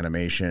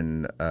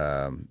animation,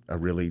 a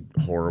really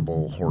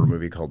horrible horror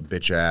movie called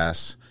Bitch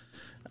Ass.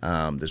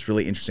 This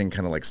really interesting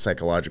kind of like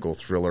psychological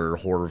thriller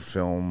horror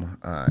film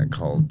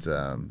called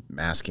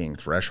Masking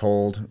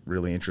Threshold.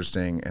 Really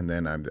interesting. And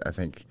then I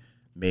think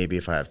maybe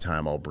if I have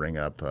time, I'll bring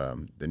up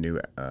the new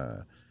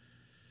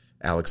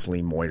Alex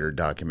Lee Moyer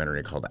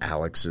documentary called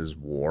Alex's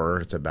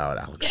War. It's about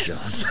Alex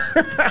Jones.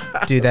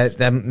 Dude,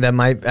 that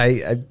might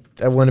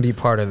I want to be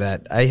part of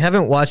that. I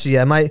haven't watched it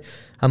yet. I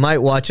might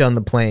watch it on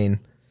the plane.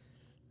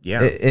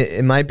 Yeah,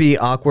 it might be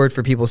awkward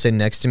for people sitting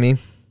next to me.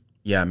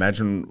 Yeah,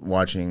 imagine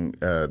watching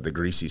The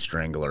Greasy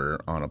Strangler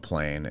on a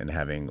plane and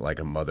having like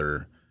a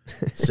mother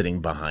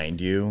sitting behind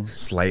you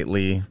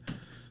slightly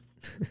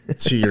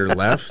to your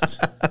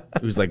left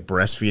who's like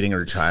breastfeeding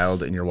her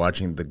child, and you're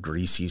watching The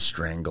Greasy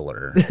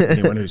Strangler.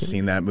 Anyone who's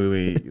seen that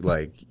movie,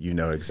 like, you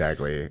know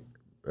exactly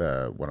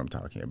what I'm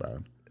talking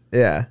about.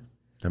 Yeah.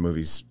 That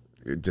movie's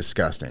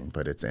disgusting,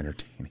 but it's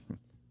entertaining.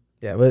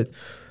 Yeah, but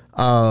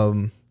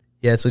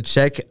yeah, so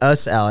check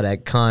us out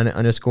at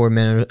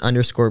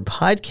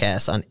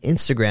con_man_podcast on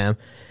Instagram,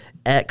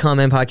 at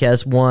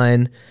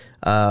commentpodcast1,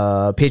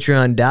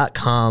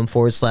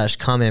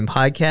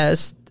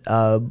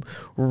 patreon.com/commentpodcast,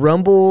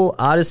 Rumble,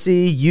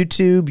 Odyssey,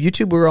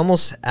 YouTube. We're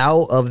almost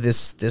out of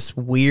this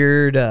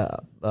weird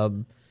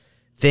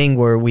thing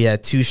where we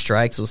had 2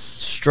 strikes. Those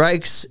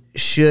strikes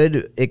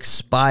should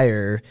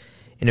expire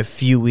in a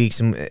few weeks,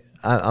 and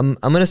I'm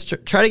gonna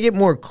try to get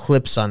more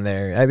clips on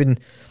there.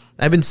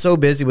 I've been so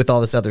busy with all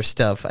this other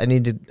stuff. I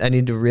need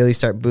to really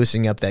start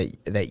boosting up that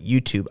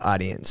YouTube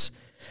audience.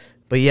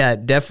 But yeah,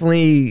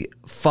 definitely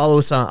follow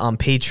us on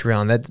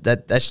Patreon.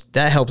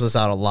 That helps us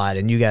out a lot.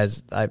 And you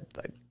guys, I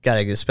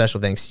gotta give special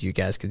thanks to you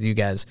guys, because you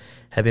guys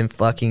have been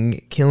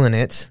fucking killing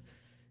it.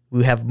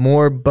 We have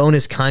more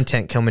bonus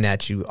content coming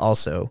at you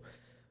also.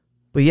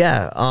 But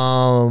yeah,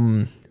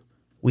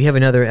 we have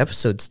another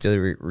episode still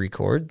to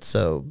record,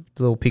 so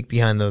a little peek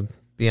behind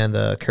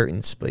the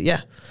curtains. But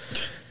yeah.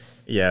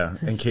 Yeah,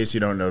 in case you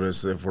don't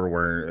notice, if we're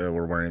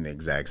wearing the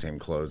exact same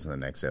clothes in the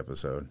next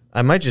episode.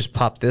 I might just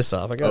pop this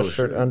off. I got a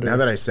shirt under. Now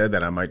that I said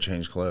that, I might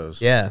change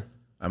clothes. Yeah.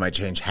 I might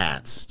change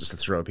hats just to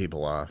throw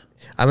people off.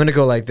 I'm going to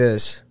go like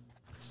this.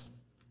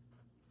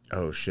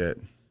 Oh, shit.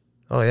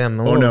 Oh, yeah.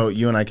 Oh, no,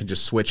 you and I can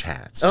just switch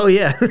hats. Oh,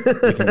 yeah.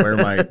 You can wear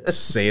my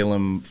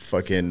Salem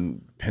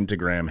fucking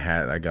pentagram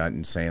hat I got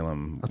in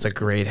Salem. That's a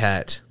great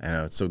hat. I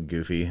know, it's so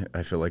goofy.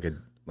 I feel like a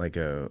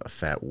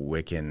fat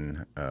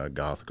Wiccan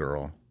goth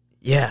girl.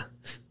 Yeah,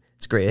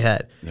 it's a great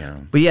hat. Yeah.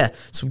 But yeah,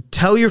 so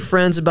tell your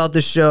friends about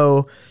the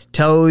show.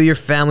 Tell your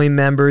family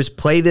members.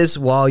 Play this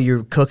while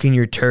you're cooking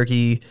your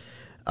turkey.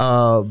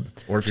 Or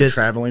if you're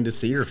traveling to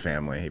see your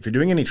family. If you're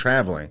doing any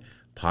traveling,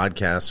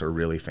 podcasts are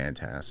really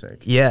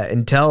fantastic. Yeah,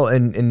 and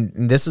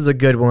this is a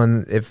good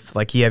one. If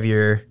like you have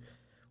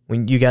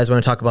when you guys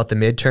want to talk about the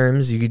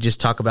midterms, you could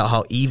just talk about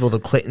how evil the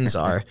Clintons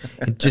are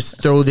and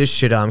just throw this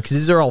shit on, because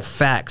these are all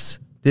facts.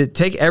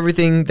 Take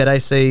everything that I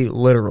say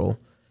literal.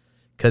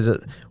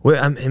 Because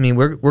we're going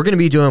to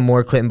be doing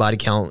more Clinton body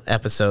count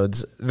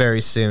episodes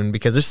very soon,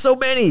 because there's so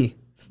many.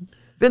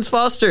 Vince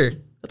Foster,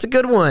 that's a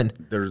good one.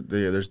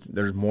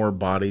 There's more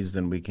bodies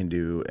than we can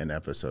do in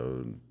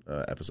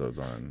episodes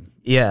on.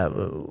 Yeah,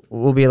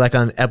 we'll be like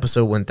on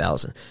episode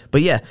 1000.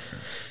 But yeah,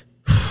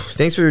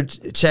 thanks for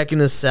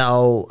checking us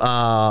out.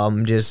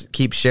 Just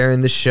keep sharing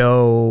the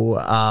show.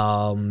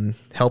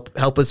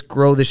 Help us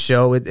grow the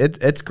show.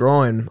 It's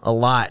growing a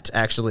lot,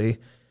 actually,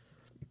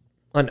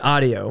 on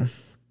audio.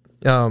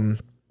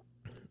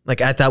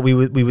 Like I thought we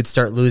would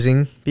start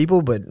losing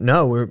people, but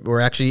no, we're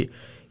actually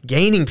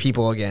gaining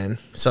people again.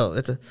 So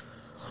this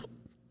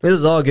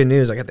is all good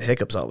news. I got the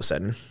hiccups all of a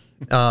sudden.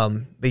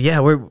 But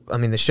yeah,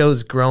 the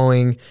show's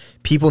growing.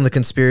 People in the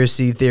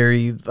conspiracy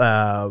theory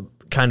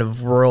kind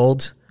of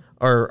world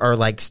are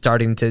like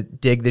starting to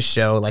dig the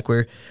show. Like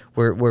we're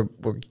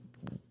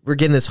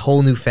getting this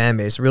whole new fan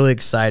base. Really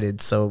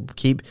excited. So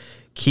keep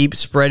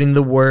spreading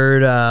the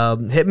word.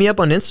 Hit me up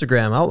on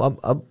Instagram.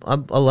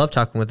 I love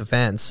talking with the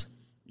fans.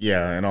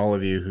 Yeah, and all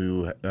of you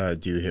who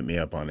do hit me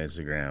up on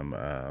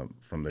Instagram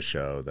from the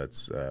show,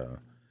 that's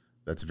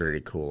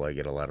very cool. I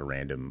get a lot of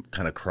random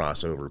kind of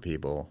crossover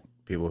people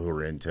who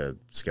are into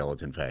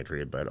Skeleton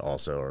Factory, but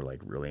also are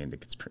like really into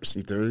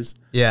conspiracy theories.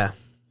 Yeah.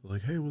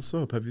 Like, hey, what's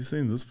up? Have you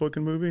seen this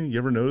fucking movie? You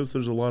ever notice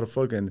there's a lot of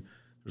fucking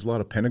there's a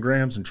lot of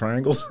pentagrams and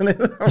triangles in it.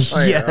 I'm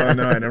like, Yeah. oh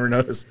no, I never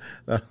noticed.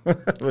 Well,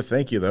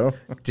 thank you though.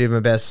 Dude, my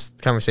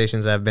best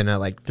conversations have been at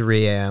like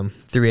 3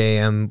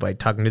 a.m. like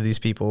talking to these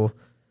people.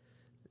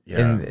 Yeah.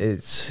 And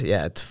it's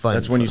fun.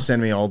 That's when you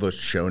send me all those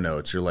show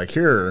notes. You're like,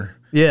 here's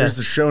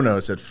the show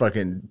notes at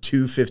fucking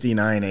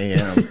 2:59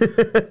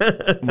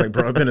 a.m. I'm like,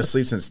 bro, I've been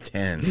asleep since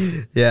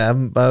 10. Yeah,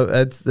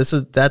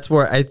 that's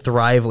where I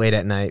thrive late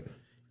at night.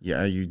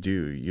 Yeah, you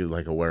do. You're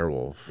like a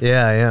werewolf.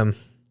 Yeah, I am.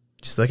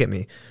 Just look at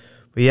me.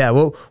 But yeah,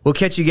 we'll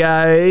catch you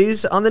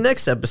guys on the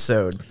next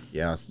episode.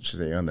 Yeah, I'll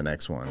see you on the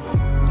next one.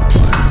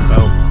 Bye-bye.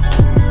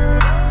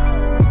 Boom.